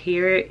guys,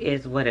 here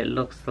is what it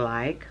looks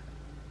like.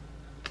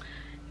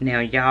 Now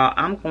y'all,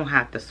 I'm gonna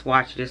have to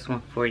swatch this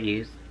one for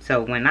you.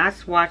 So when I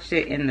swatched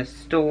it in the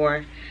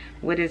store,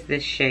 what is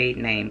this shade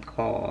name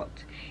called?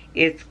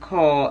 It's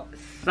called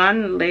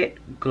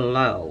Sunlit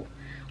Glow.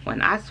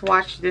 When I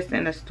swatched this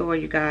in the store,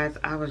 you guys,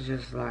 I was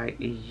just like,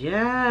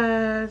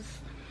 yes.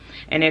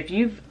 And if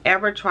you've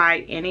ever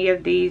tried any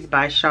of these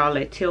by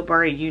Charlotte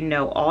Tilbury, you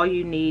know all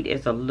you need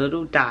is a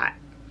little dot.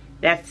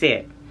 That's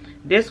it.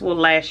 This will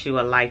last you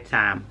a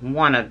lifetime,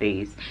 one of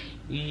these.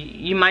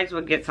 You might as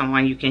well get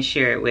someone you can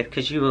share it with,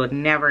 because you will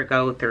never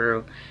go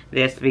through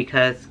this,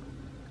 because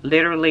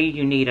literally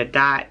you need a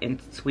dot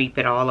and sweep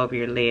it all over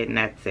your lid and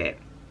that's it.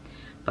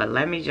 But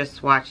let me just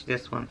swatch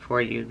this one for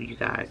you, you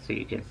guys, so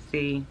you can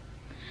see.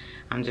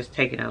 I'm just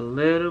taking a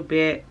little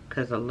bit,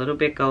 because a little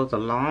bit goes a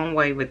long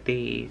way with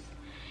these.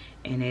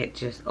 And it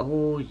just,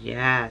 oh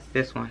yes,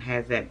 this one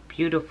has that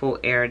beautiful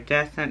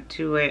iridescent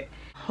to it.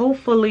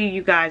 Hopefully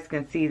you guys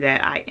can see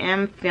that I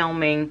am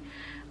filming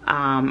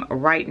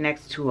right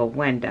next to a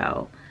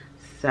window.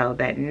 So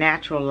that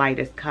natural light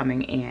is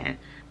coming in.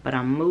 But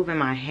I'm moving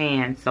my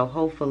hand, so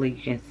hopefully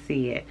you can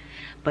see it.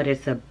 But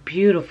it's a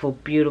beautiful,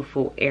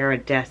 beautiful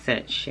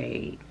iridescent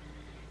shade.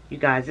 You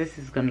guys, this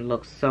is going to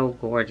look so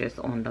gorgeous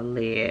on the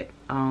lid.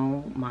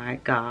 Oh my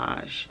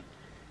gosh.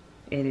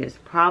 It is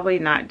probably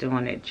not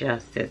doing it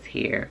justice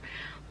here.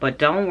 But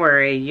don't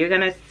worry, you're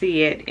going to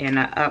see it in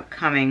an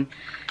upcoming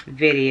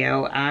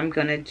video. I'm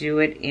going to do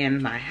it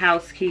in my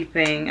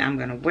housekeeping. I'm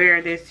going to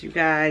wear this, you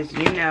guys,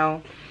 you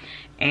know.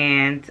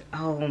 And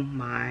oh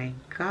my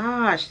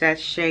gosh, that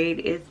shade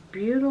is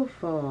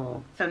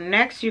beautiful. So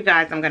next, you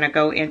guys, I'm going to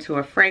go into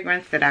a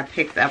fragrance that I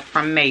picked up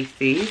from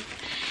Macy's.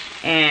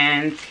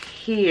 And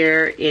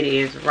here it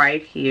is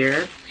right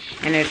here.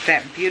 And it's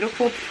that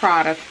beautiful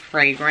Prada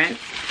fragrance.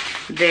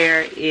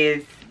 There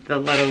is the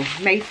little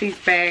Macy's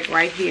bag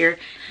right here.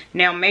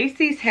 Now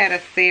Macy's had a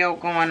sale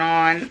going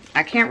on.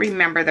 I can't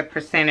remember the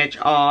percentage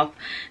off.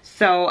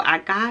 So I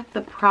got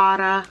the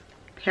Prada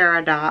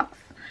Paradox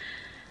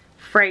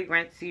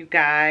fragrance, you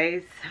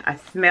guys. I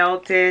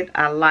smelled it,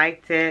 I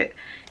liked it,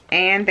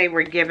 and they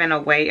were giving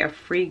away a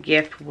free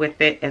gift with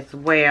it, as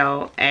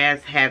well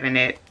as having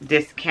it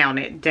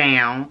discounted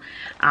down.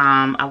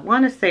 I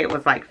want to say it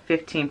was like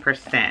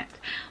 15%.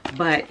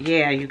 But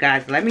yeah, you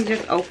guys, let me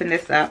just open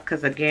this up,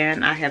 because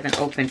again, I haven't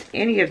opened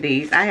any of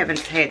these. I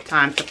haven't had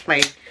time to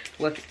play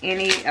with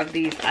any of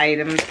these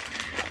items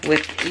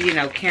with, you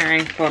know,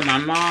 caring for my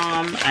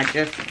mom. I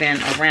just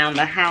been around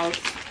the house.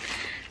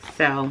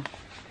 So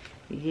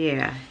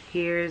yeah,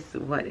 here's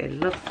what it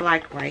looks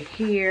like right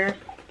here.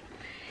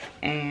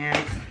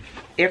 And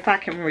if I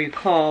can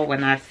recall,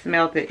 when I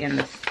smelled it in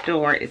the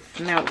store, it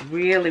smelled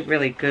really,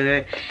 really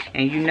good.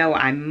 And you know,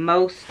 I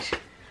most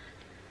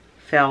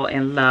fell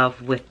in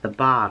love with the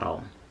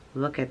bottle.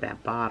 Look at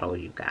that bottle,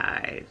 you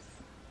guys.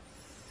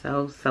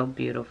 So, so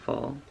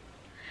beautiful.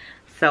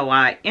 So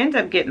I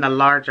ended up getting a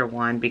larger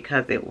one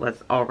because it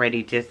was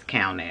already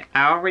discounted.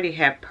 I already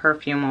have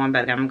perfume on,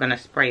 but I'm going to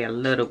spray a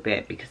little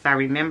bit because I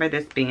remember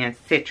this being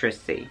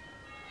citrusy.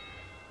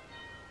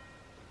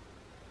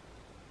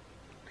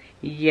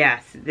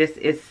 Yes, this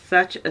is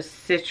such a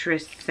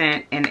citrus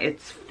scent, and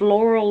it's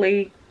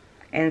florally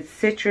and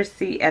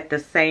citrusy at the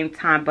same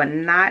time, but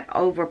not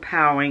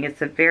overpowering.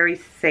 It's a very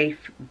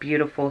safe,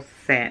 beautiful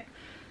scent.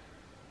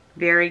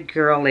 Very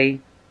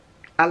girly.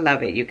 I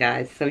love it, you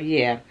guys. So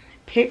yeah,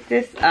 picked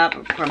this up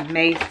from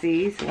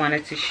Macy's.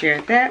 Wanted to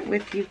share that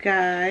with you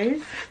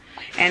guys.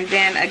 And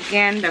then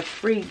again, the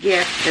free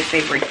gift that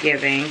they were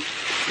giving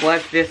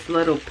was this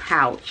little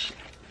pouch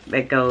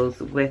that goes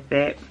with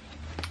it,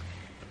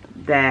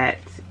 that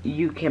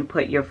you can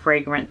put your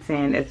fragrance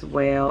in as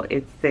well.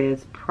 It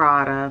says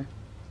Prada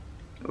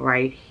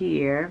right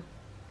here,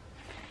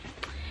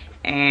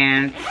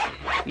 and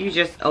you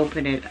just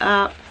open it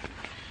up,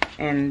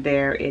 and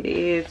there it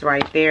is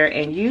right there.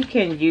 And you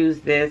can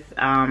use this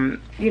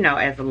you know,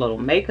 as a little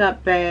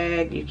makeup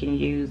bag. You can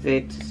use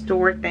it to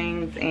store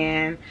things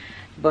in.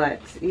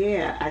 But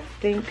yeah, I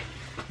think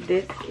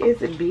this is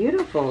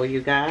beautiful,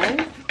 you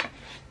guys.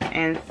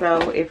 And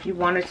so if you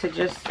wanted to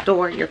just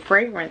store your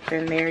fragrance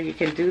in there, you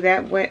can do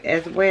that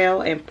as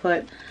well, and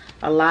put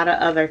a lot of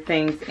other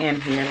things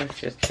in here. Let's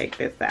just take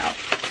this out.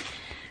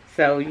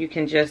 So you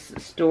can just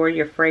store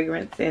your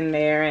fragrance in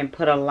there and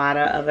put a lot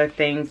of other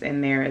things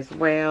in there as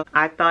well.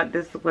 I thought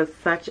this was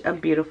such a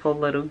beautiful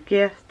little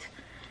gift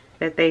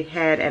that they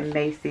had at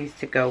Macy's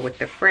to go with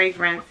the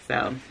fragrance.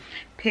 So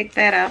pick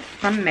that up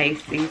from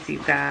Macy's, you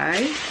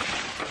guys.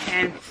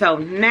 And so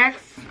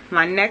next,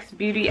 my next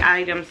beauty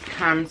items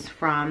comes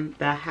from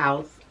the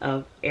house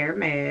of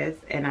Hermes,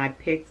 and I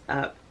picked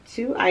up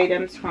 2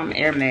 items from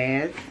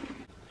Hermes.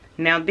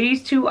 Now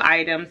these 2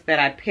 items that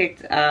I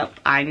picked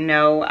up, I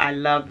know I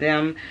love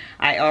them.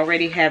 I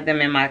already have them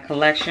in my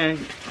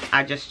collection.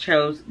 I just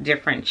chose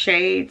different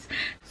shades.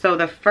 So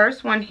the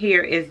first one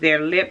here is their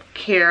lip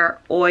care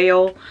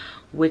oil,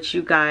 which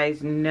you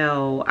guys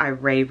know I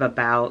rave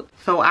about.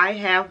 So I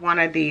have one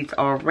of these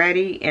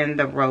already in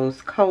the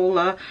Rose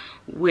Cola,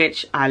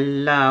 which I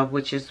love,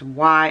 which is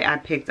why I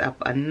picked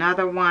up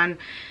another one,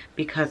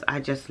 because I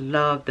just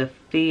love the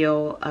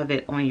feel of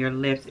it on your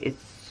lips.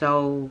 It's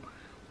so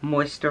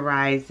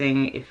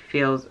moisturizing. It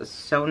feels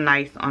so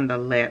nice on the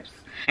lips.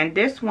 And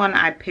this one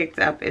I picked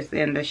up is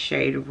in the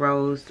shade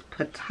Rose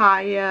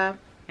Pitaya.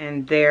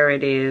 And there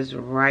it is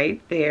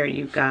right there,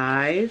 you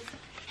guys.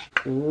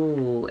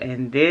 Ooh,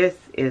 and this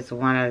is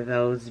one of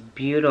those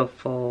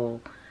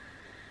beautiful,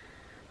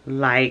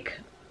 like,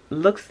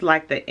 looks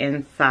like the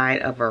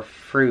inside of a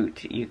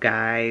fruit, you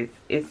guys.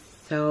 It's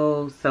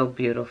so, so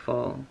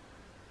beautiful.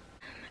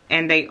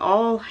 And they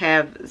all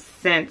have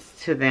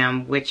scents to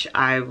them, which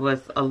I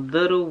was a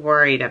little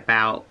worried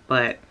about,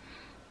 but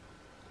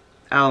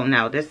oh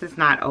no, this is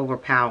not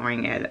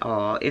overpowering at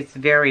all. It's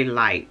very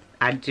light.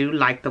 I do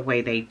like the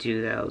way they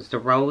do those. The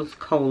Rose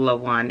Cola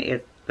one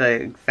is the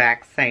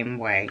exact same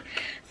way.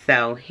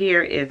 So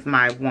here is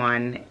my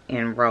one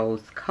in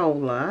Rose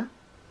Cola.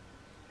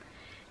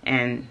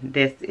 And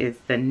this is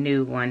the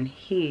new one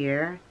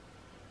here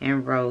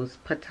in Rose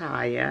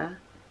Pitaya.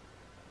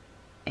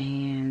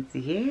 And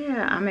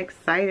yeah, I'm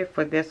excited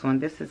for this one.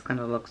 This is going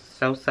to look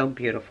so, so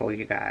beautiful,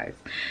 you guys.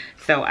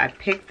 So I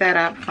picked that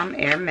up from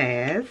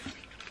Hermes.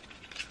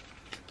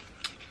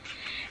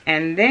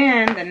 And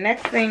then the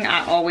next thing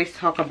I always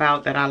talk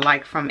about that I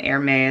like from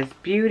Hermes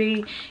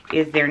Beauty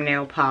is their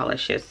nail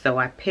polishes. So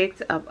I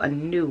picked up a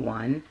new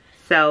one.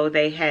 So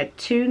they had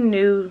 2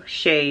 new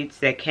shades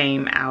that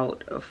came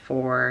out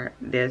for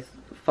this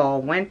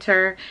fall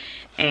winter,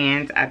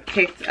 and I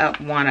picked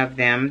up one of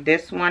them.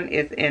 This one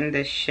is in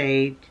the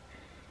shade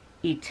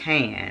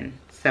Etan.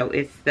 So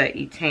it's the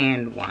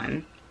Etan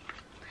one.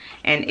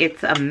 And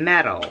it's a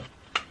metal,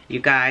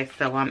 you guys,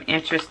 so I'm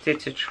interested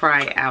to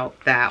try out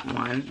that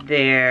one.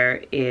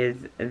 There is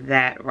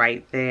that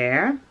right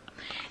there.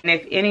 And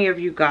if any of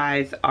you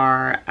guys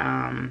are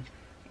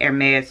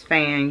Hermes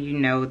fan, you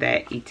know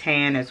that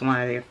Etan is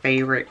one of their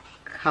favorite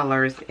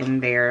colors in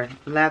their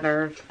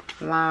leather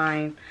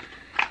line.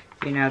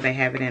 You know, they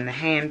have it in the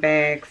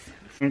handbags.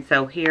 And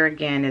so here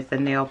again is the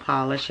nail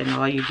polish, and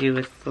all you do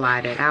is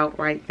slide it out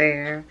right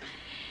there.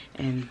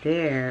 And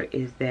there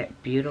is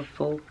that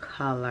beautiful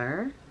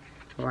color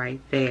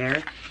right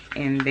there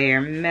in their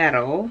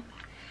metal.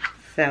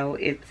 So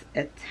it's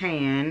a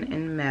tan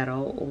and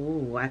metal.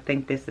 Ooh, I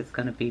think this is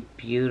going to be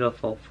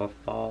beautiful for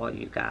fall,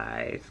 you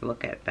guys.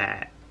 Look at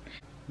that.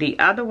 The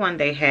other one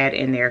they had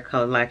in their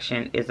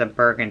collection is a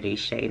burgundy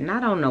shade, and I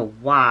don't know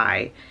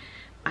why.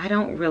 I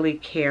don't really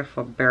care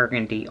for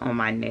burgundy on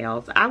my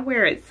nails. I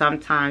wear it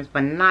sometimes,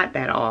 but not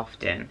that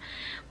often.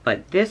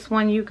 But this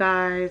one, you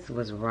guys,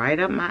 was right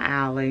up my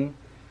alley.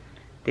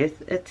 This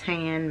is a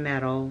tan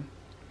metal.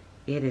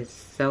 It is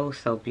so,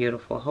 so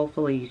beautiful.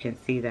 Hopefully you can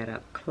see that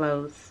up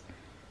close.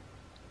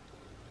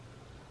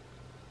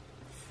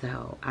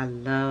 So I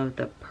love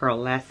the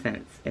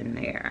pearlescence in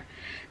there.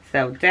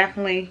 So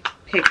definitely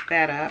pick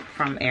that up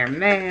from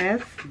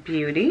Hermes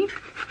Beauty.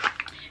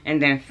 And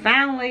then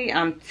finally,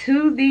 I'm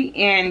to the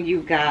end,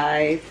 you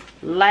guys.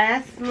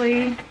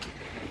 Lastly,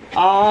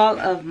 all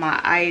of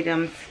my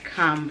items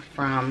come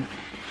from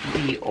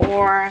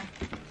Dior,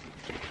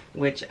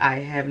 which I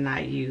have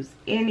not used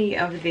any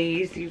of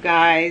these, you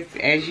guys.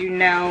 As you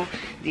know,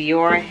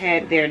 Dior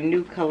had their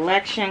new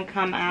collection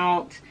come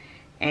out,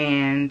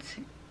 and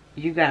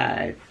you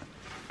guys,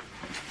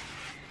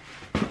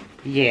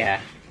 yeah,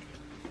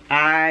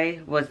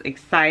 I was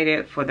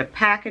excited for the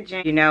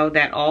packaging. You know,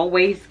 that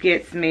always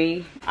gets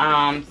me.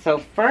 So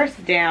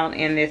first down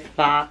in this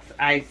box,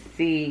 I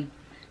see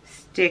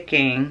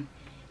sticking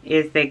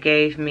is they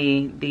gave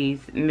me these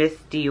Miss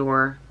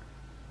Dior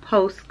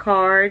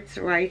postcards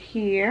right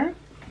here.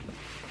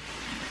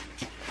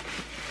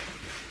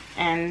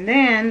 And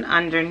then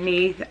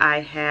underneath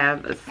I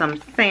have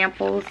some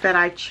samples that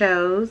I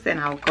chose, and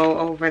I'll go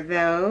over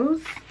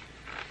those.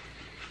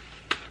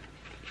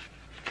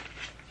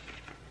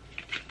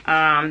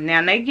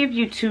 Now they give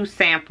you 2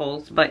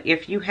 samples, but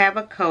if you have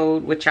a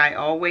code, which I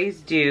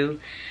always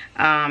do,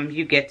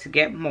 you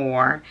get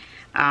more.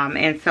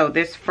 And so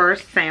this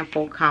first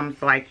sample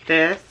comes like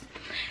this.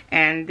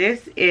 And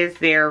this is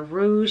their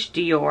Rouge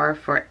Dior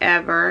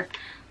Forever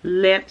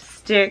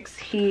lipsticks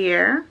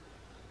here.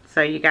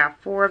 So you got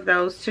 4 of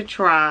those to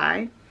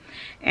try.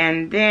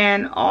 And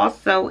then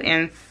also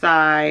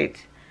inside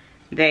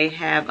they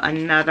have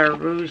another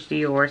Rouge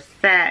Dior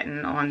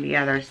satin on the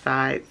other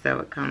side. So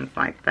it comes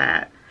like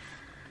that.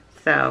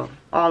 So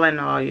all in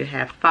all, you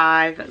have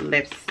 5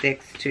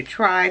 lipsticks to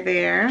try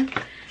there.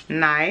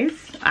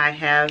 Nice. I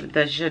have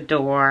the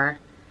Dior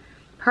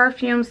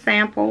perfume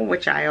sample,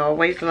 which I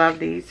always love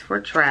these for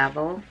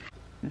travel.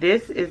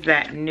 This is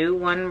that new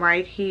one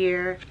right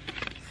here.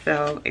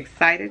 So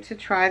excited to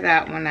try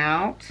that one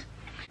out.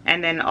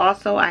 And then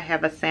also I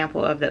have a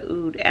sample of the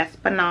Oud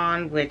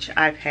Espionage, which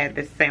I've had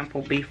this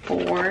sample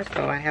before.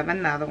 So I have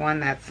another one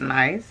that's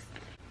nice.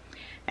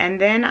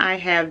 And then I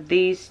have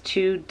these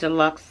 2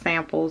 deluxe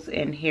samples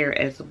in here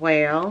as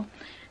well.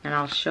 And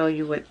I'll show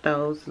you what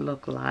those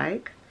look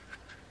like.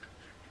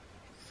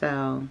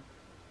 So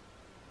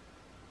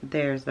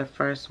there's the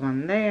first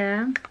one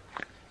there.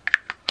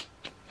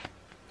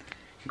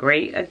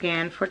 Great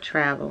again for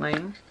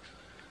traveling.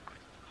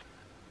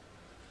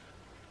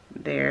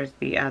 There's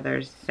the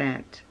other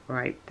scent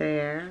right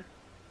there.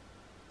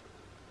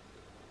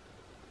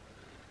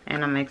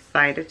 And I'm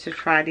excited to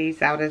try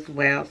these out as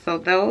well. So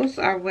those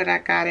are what I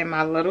got in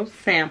my little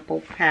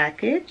sample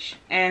package.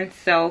 And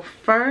so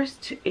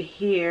first,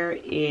 here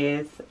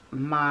is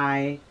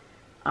my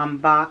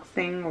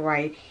unboxing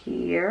right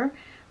here.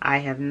 I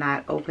have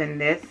not opened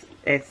this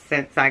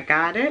since I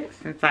got it,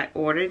 since I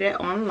ordered it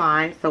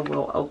online. So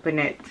we'll open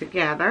it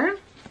together.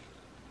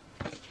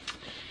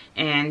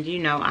 And you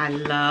know, I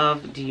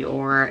love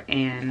Dior,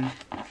 and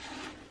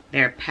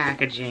their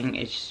packaging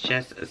is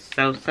just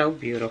so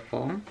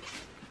beautiful.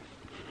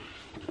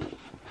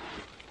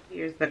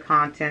 Here's the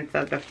contents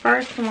of the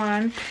first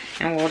one,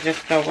 and we'll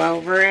just go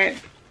over it.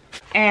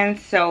 And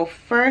so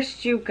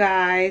first, you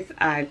guys,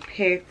 I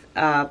picked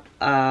up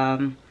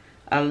a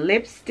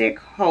lipstick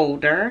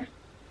holder,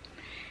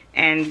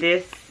 and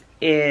this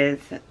is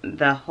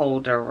the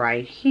holder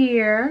right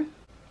here.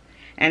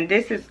 And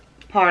this is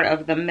part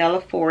of the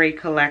Millefiori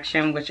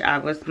collection, which I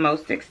was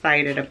most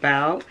excited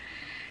about.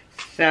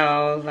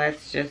 So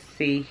let's just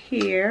see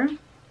here.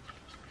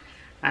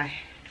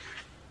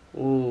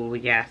 Ooh,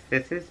 yes,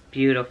 this is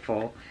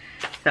beautiful.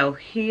 So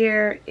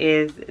here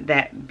is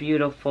that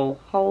beautiful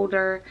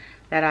holder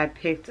that I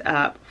picked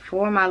up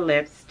for my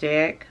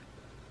lipstick.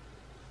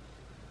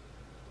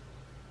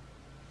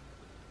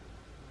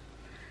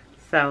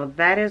 So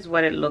that is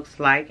what it looks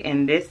like,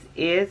 and this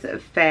is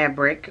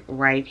fabric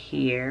right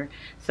here.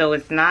 So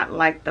it's not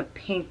like the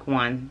pink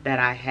one that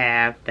I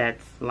have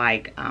that's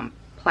like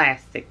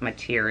plastic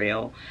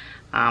material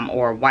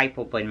or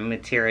wipeable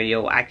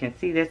material. I can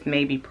see this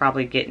maybe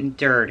probably getting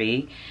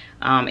dirty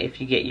if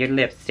you get your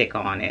lipstick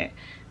on it.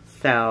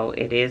 So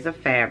it is a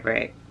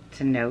fabric,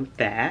 to note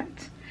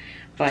that.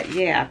 But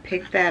yeah, I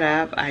picked that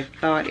up. I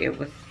thought it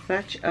was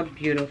such a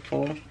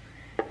beautiful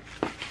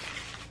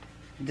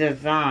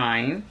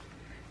design.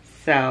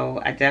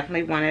 So I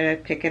definitely wanted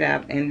to pick it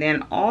up. And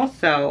then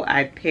also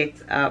I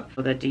picked up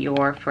the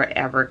Dior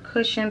Forever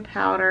Cushion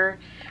Powder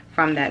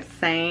from that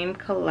same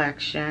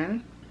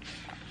collection.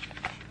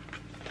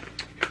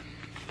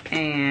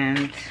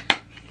 And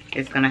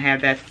it's going to have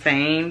that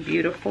same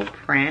beautiful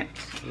print.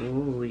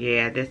 Ooh,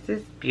 yeah, this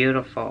is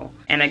beautiful.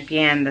 And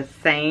again, the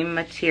same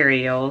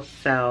material.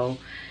 So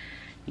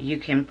you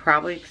can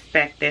probably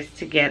expect this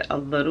to get a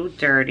little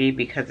dirty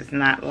because it's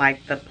not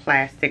like the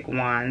plastic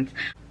ones.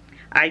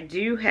 I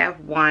do have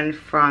one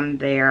from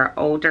their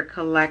older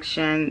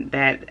collection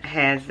that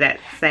has that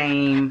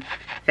same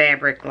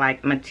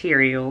fabric-like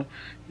material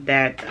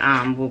that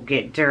will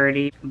get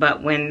dirty.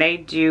 But when they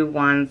do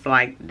ones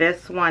like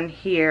this one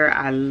here,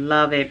 I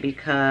love it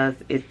because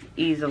it's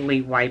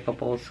easily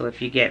wipeable. So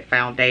if you get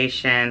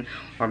foundation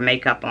or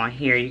makeup on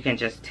here, you can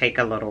just take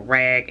a little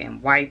rag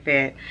and wipe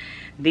it.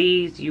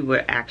 These you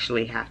would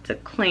actually have to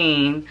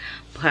clean,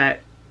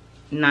 but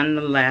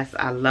nonetheless,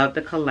 I love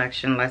the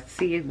collection. Let's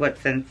see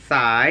what's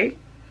inside.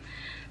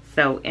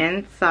 So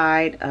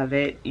inside of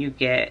it, you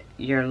get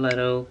your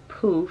little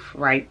poof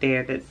right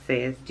there that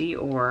says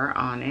Dior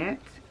on it.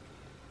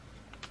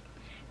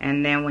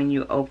 And then when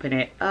you open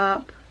it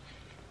up,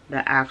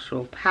 the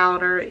actual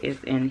powder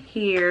is in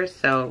here.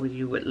 So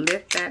you would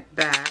lift that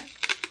back.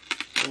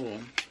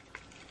 Ooh.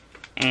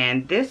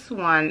 And this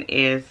one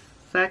is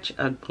such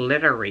a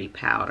glittery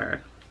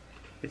powder.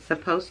 It's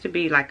supposed to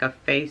be like a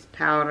face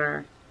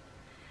powder.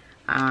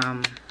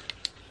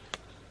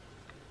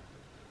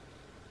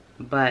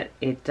 But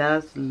it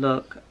does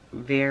look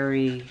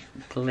very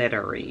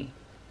glittery.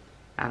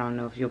 I don't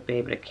know if you'll be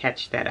able to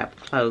catch that up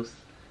close.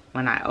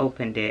 When I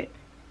opened it,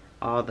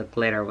 all the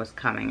glitter was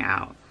coming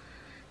out.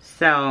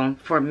 So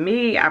for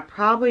me, I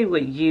probably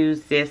would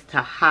use this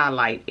to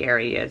highlight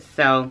areas.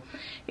 So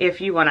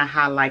if you want to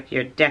highlight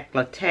your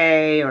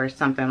décolleté or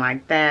something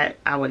like that,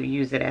 I would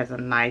use it as a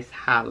nice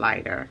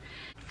highlighter.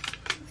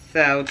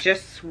 So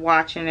just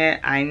watching it,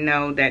 I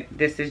know that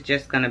this is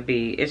just going to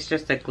be, it's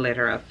just a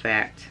glitter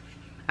effect.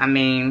 I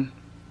mean,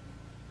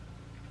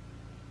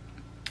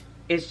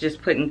 it's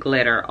just putting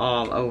glitter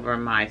all over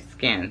my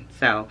skin.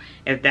 So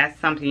if that's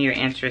something you're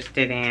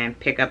interested in,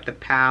 pick up the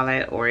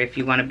palette. Or if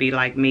you want to be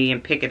like me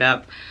and pick it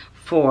up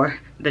for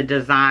the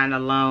design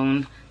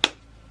alone,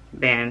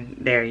 then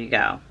there you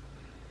go.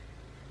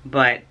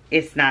 But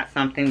it's not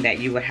something that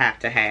you would have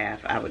to have.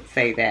 I would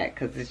say that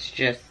because it's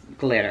just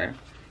glitter.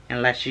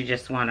 unless you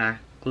just want to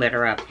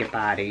glitter up your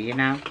body, you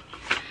know.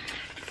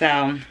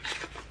 So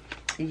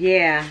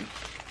yeah,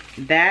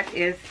 that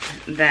is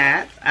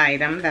that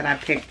item that I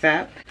picked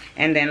up.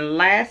 And then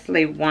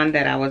lastly, one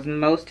that I was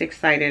most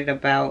excited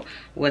about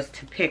was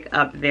to pick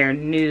up their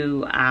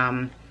new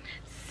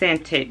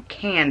scented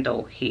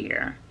candle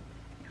here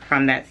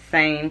from that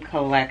same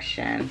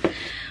collection.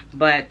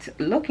 But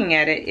looking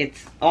at it,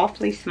 it's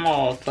awfully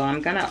small, so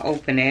I'm gonna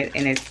open it,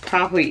 and it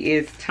probably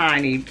is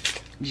tiny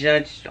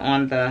judged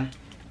on the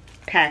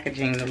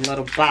packaging, the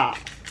little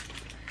box.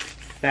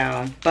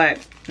 So,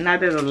 but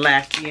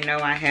nevertheless, you know,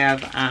 I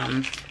have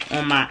on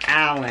my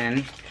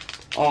island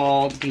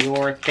all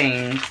Dior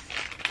things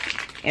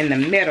in the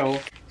middle,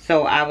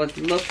 so I was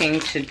looking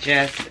to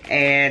just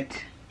add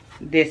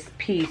this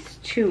piece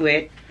to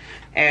it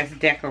as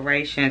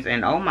decorations.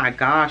 And oh my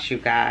gosh, you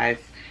guys,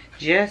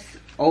 just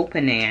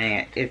opening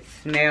it, it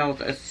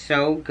smells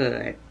so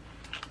good.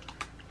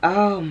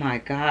 Oh my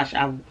gosh,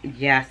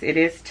 yes, it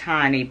is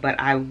tiny, but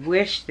I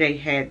wish they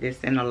had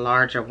this in a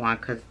larger one,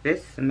 because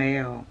this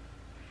smell,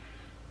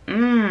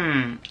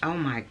 oh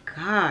my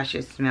gosh,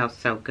 it smells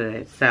so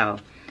good. So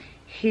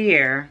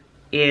here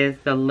is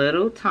the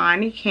little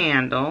tiny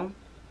candle.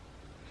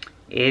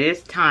 It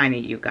is tiny,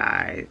 you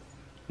guys.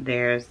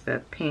 There's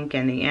the pink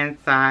in the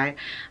inside.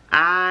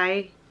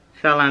 I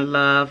fell in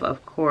love,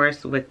 of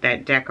course, with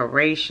that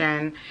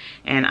decoration,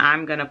 and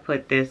I'm gonna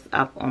put this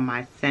up on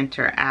my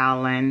center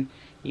island.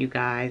 You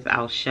guys,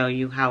 I'll show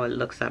you how it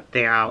looks up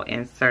there. I'll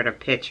insert a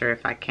picture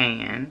if I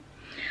can.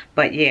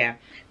 But yeah,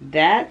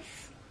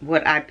 that's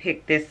what I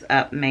picked this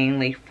up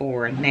mainly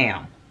for.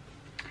 Now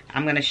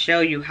I'm going to show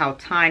you how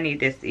tiny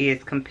this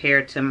is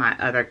compared to my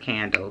other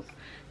candles.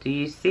 Do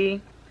you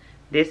see?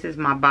 This is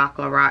my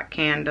Baccarat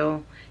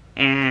candle,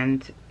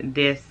 and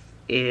this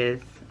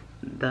is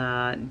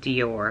the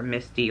Dior,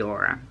 Miss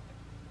Dior.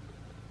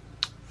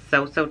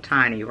 So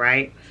tiny,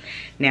 right?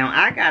 Now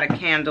I got a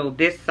candle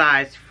this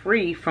size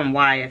free from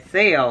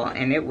YSL,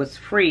 and it was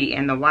free,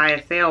 and the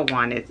YSL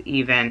one is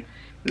even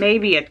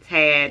maybe a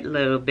tad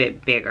little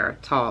bit bigger,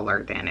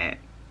 taller than it.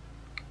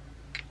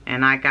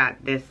 And I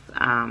got this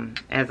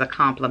as a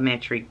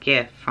complimentary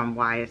gift from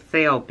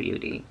YSL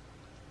Beauty.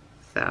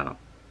 So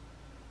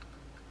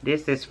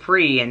this is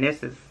free, and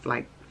this is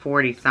like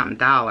 $40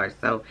 something.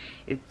 So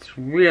it's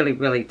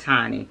really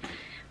tiny.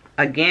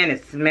 Again,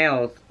 it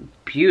smells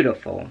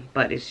beautiful,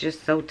 but it's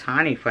just so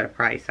tiny for the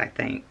price, I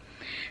think.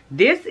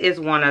 This is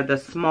one of the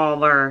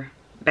smaller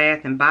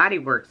Bath and Body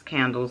Works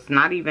candles,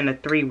 not even a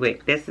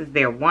 3-wick. This is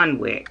their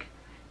 1-wick.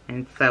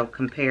 And so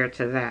compared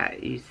to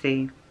that, you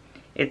see,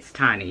 it's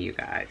tiny, you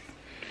guys.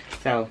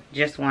 So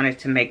just wanted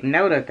to make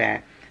note of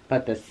that.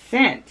 But the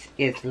scent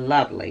is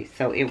lovely.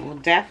 So it will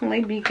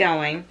definitely be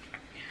going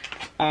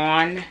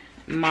on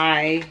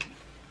my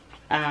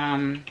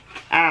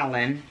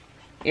island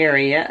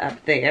area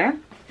up there.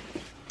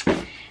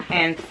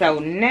 And so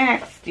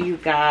next, you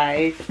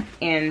guys,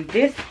 in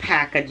this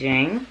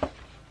packaging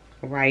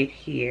right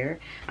here,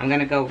 I'm going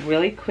to go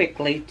really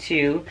quickly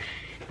too,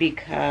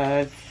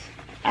 because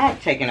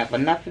I've taken up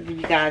enough of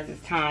you guys'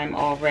 time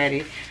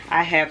already.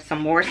 I have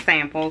some more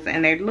samples,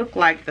 and they look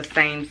like the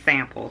same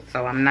samples,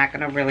 so I'm not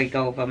going to really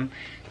go over them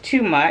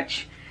too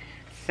much.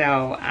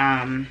 So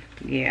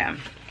yeah,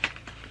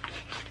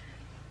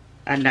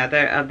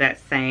 another of that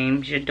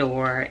same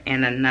J'adore,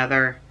 and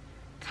another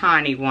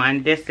tiny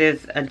one. This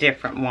is a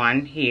different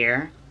one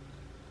here,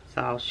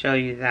 so I'll show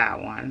you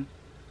that one.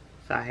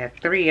 So I have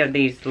 3 of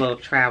these little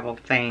travel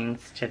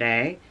things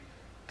today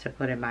to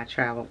put in my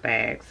travel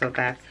bag. So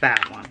that's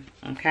that one.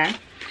 Okay,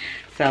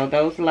 so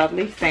those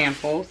lovely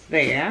samples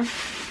there.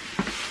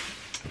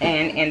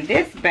 And in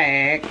this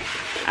bag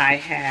I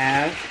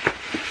have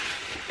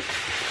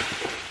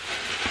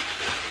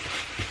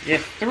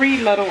just 3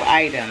 little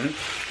items,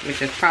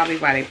 which is probably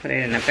why they put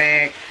it in a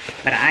bag.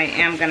 But I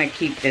am going to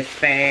keep this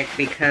bag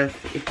because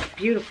it's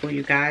beautiful,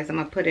 you guys. I'm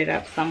going to put it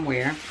up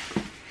somewhere.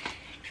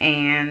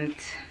 And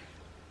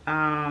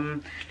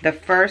the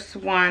first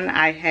one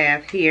I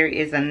have here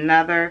is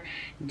another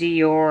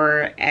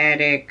Dior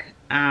Addict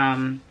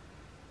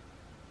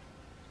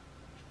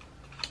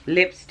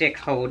lipstick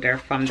holder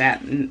from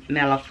that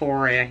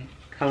Mellifora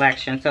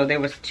collection. So there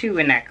was 2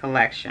 in that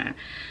collection.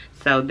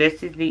 So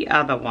this is the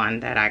other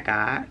one that I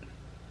got.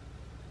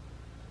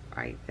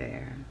 Right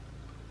there.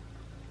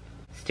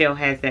 Still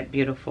has that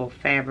beautiful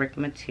fabric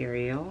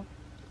material,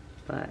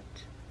 but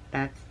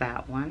that's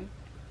that one,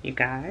 you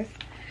guys.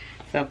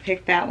 So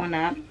pick that one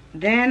up.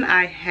 Then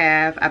I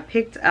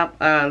picked up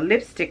a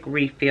lipstick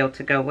refill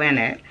to go in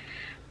it.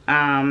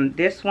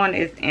 This one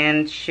is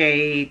in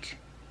shade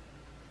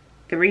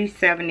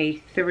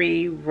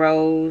 373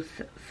 Rose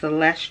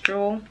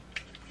Celestial.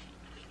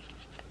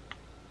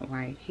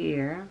 Right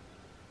here.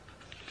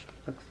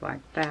 Looks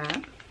like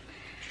that.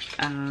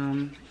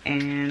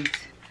 And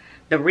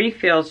the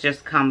refills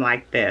just come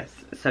like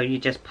this, so you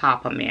just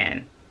pop them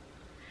in.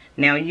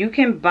 Now you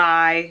can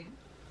buy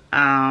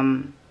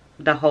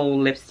the whole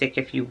lipstick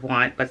if you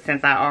want, but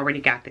since I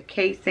already got the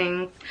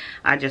casings,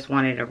 I just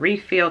wanted a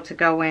refill to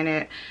go in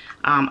it.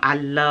 I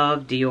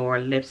love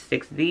Dior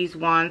lipsticks. These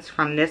ones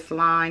from this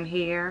line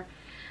here,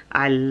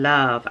 I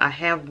love. I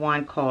have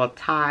one called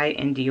Thai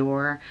in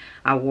Dior.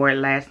 I wore it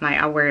last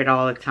night. I wear it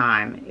all the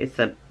time. It's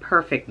a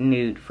perfect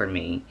nude for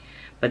me.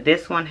 But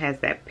this one has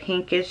that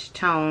pinkish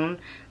tone.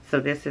 So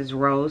this is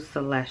Rose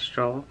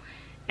Celestial.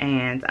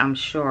 And I'm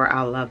sure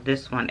I'll love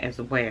this one as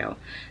well.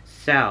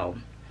 So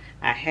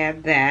I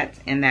have that,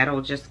 and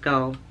that'll just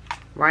go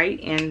right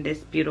in this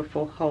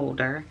beautiful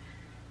holder.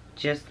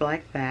 Just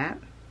like that.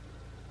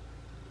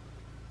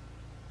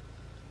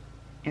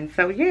 And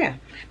so yeah,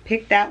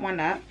 pick that one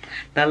up.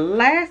 The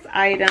last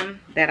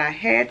item that I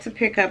had to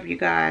pick up, you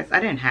guys, I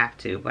didn't have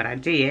to, but I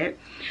did,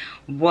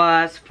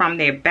 was from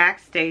their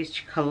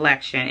Backstage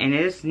collection, and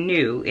it is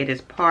new. It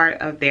is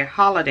part of their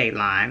holiday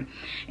line,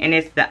 and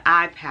it's the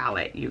eye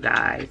palette, you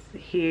guys.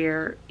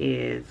 Here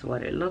is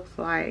what it looks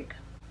like,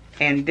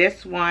 and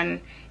this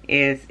one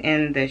is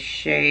in the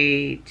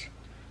shade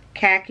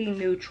Khaki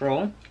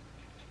Neutral.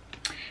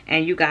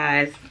 And you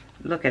guys,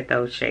 look at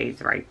those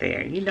shades right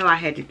there. You know I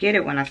had to get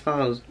it when I saw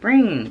those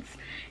greens.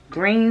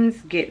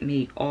 Greens get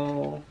me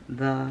all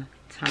the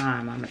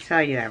time. I'm going to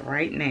tell you that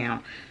right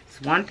now.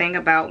 It's one thing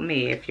about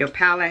me. If your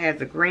palette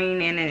has a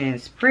green in it and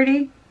it's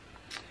pretty,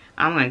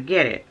 I'm going to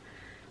get it.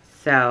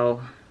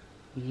 So,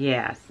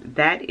 yes,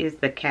 that is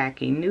the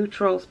Khaki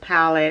Neutrals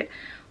palette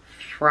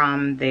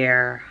from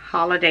their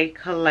holiday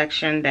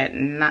collection that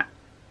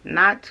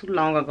not too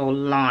long ago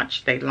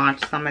launched. They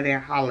launched some of their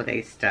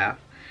holiday stuff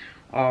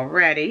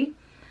already.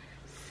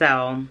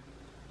 So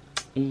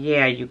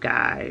yeah, you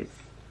guys,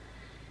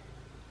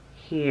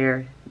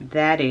 here,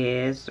 that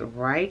is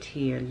right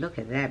here. Look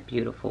at that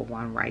beautiful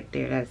one right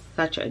there. That's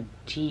such a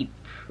deep,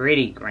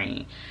 pretty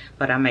green.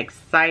 But I'm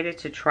excited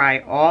to try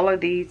all of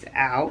these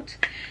out.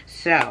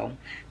 So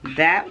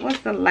that was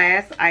the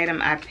last item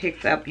I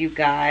picked up, you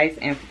guys.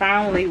 And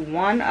finally,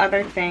 one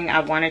other thing I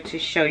wanted to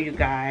show you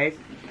guys.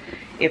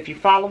 If you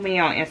follow me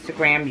on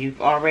Instagram, you've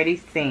already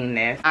seen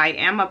this. I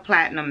am a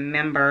platinum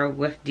member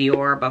with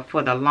Dior, but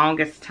for the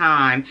longest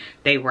time,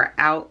 they were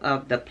out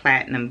of the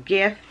platinum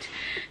gift.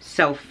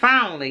 So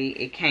finally,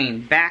 it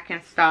came back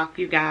in stock,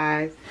 you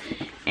guys.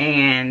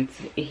 And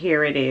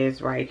here it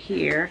is right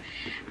here.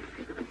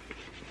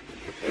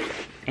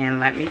 And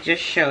let me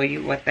just show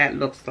you what that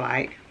looks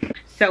like.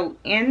 So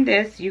in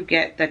this, you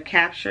get the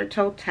Capture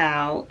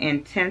Total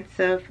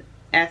Intensive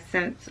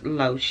Essence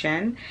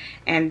Lotion,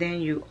 and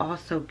then you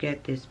also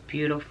get this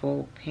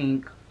beautiful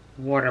pink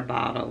water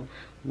bottle,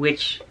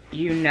 which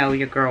you know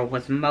your girl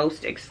was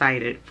most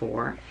excited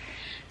for.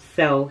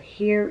 So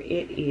here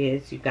it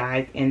is, you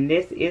guys, and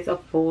this is a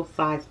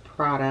full-size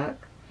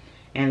product,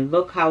 and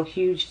look how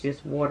huge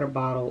this water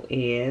bottle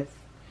is,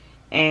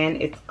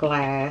 and it's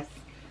glass.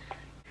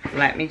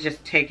 Let me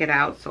just take it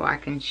out so I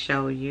can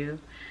show you.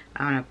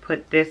 I'm gonna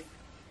put this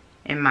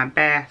in my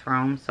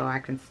bathroom so I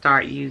can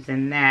start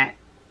using that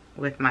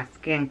with my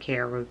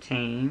skincare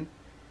routine.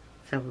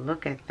 So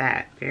look at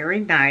that, very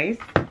nice,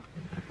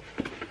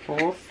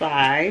 full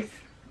size.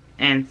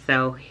 And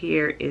so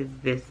here is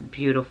this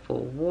beautiful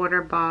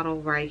water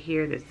bottle right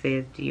here that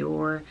says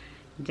Dior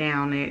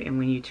down it, and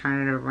when you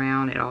turn it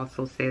around, it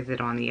also says it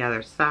on the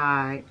other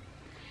side.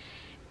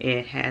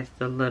 It has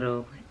the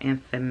little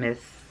infamous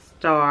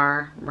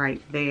star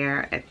right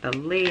there at the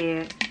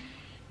lid,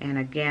 and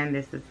again,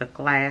 this is a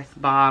glass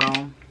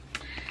bottle.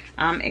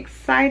 I'm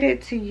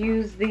excited to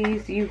use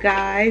these, you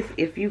guys.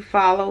 If you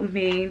follow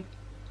me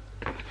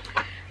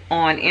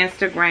on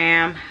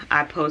Instagram,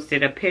 I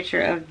posted a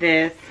picture of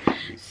this.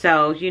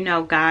 So, you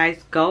know,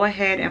 guys, go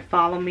ahead and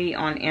follow me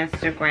on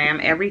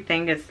Instagram.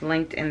 Everything is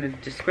linked in the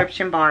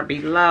description bar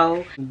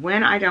below.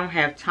 When I don't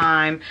have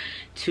time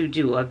to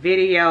do a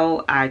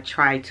video, I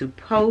try to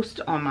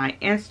post on my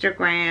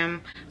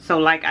Instagram. So,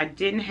 like, I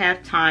didn't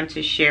have time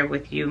to share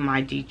with you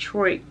my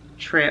Detroit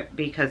trip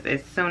because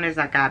as soon as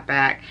I got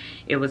back,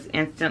 it was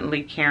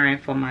instantly caring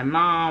for my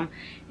mom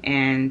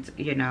and,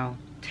 you know,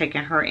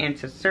 taking her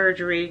into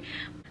surgery.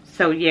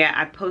 So yeah,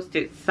 I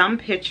posted some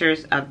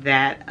pictures of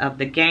that, of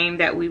the game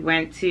that we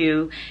went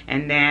to,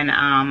 and then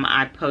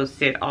I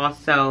posted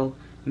also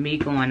me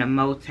going to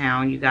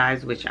Motown, you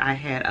guys, which I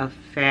had a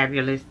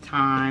fabulous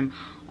time.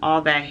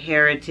 All that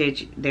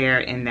heritage there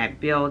in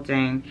that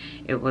building,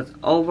 it was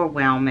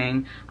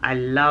overwhelming. I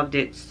loved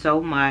it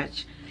so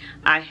much.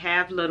 I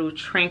have little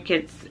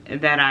trinkets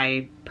that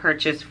I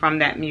purchased from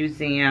that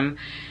museum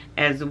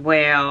as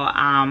well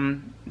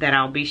that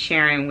I'll be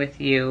sharing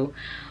with you.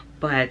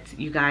 But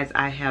you guys,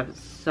 I have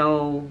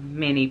so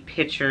many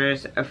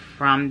pictures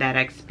from that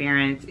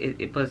experience.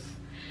 It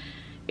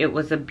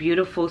was a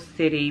beautiful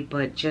city,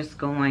 but just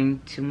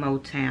going to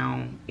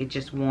Motown, it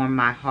just warmed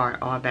my heart.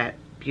 All that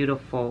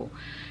beautiful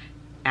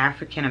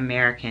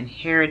African-American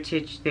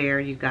heritage there,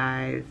 you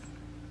guys.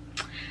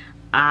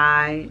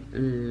 I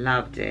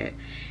loved it.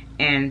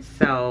 And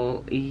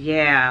so,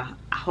 yeah,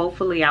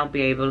 hopefully I'll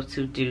be able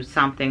to do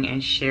something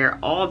and share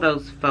all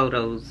those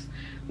photos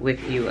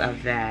with you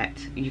of that.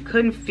 You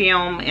couldn't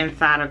film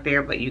inside of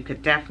there, but you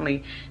could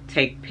definitely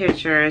take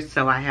pictures.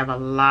 So I have a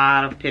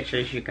lot of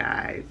pictures, you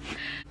guys.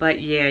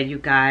 But yeah, you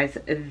guys,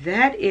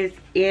 that is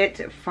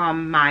it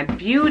from my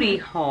beauty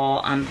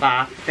haul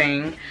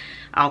unboxing.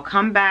 I'll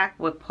come back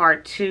with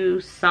part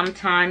 2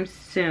 sometime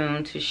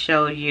soon to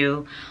show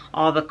you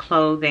all the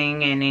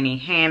clothing and any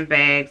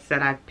handbags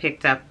that I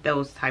picked up,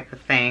 those type of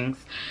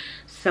things.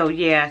 So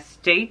yeah,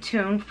 stay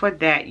tuned for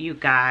that, you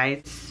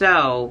guys.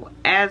 So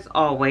as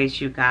always,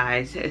 you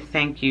guys,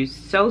 thank you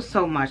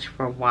so much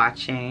for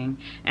watching,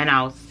 and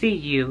I'll see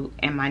you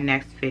in my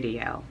next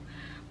video.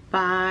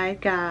 Bye,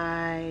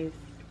 guys.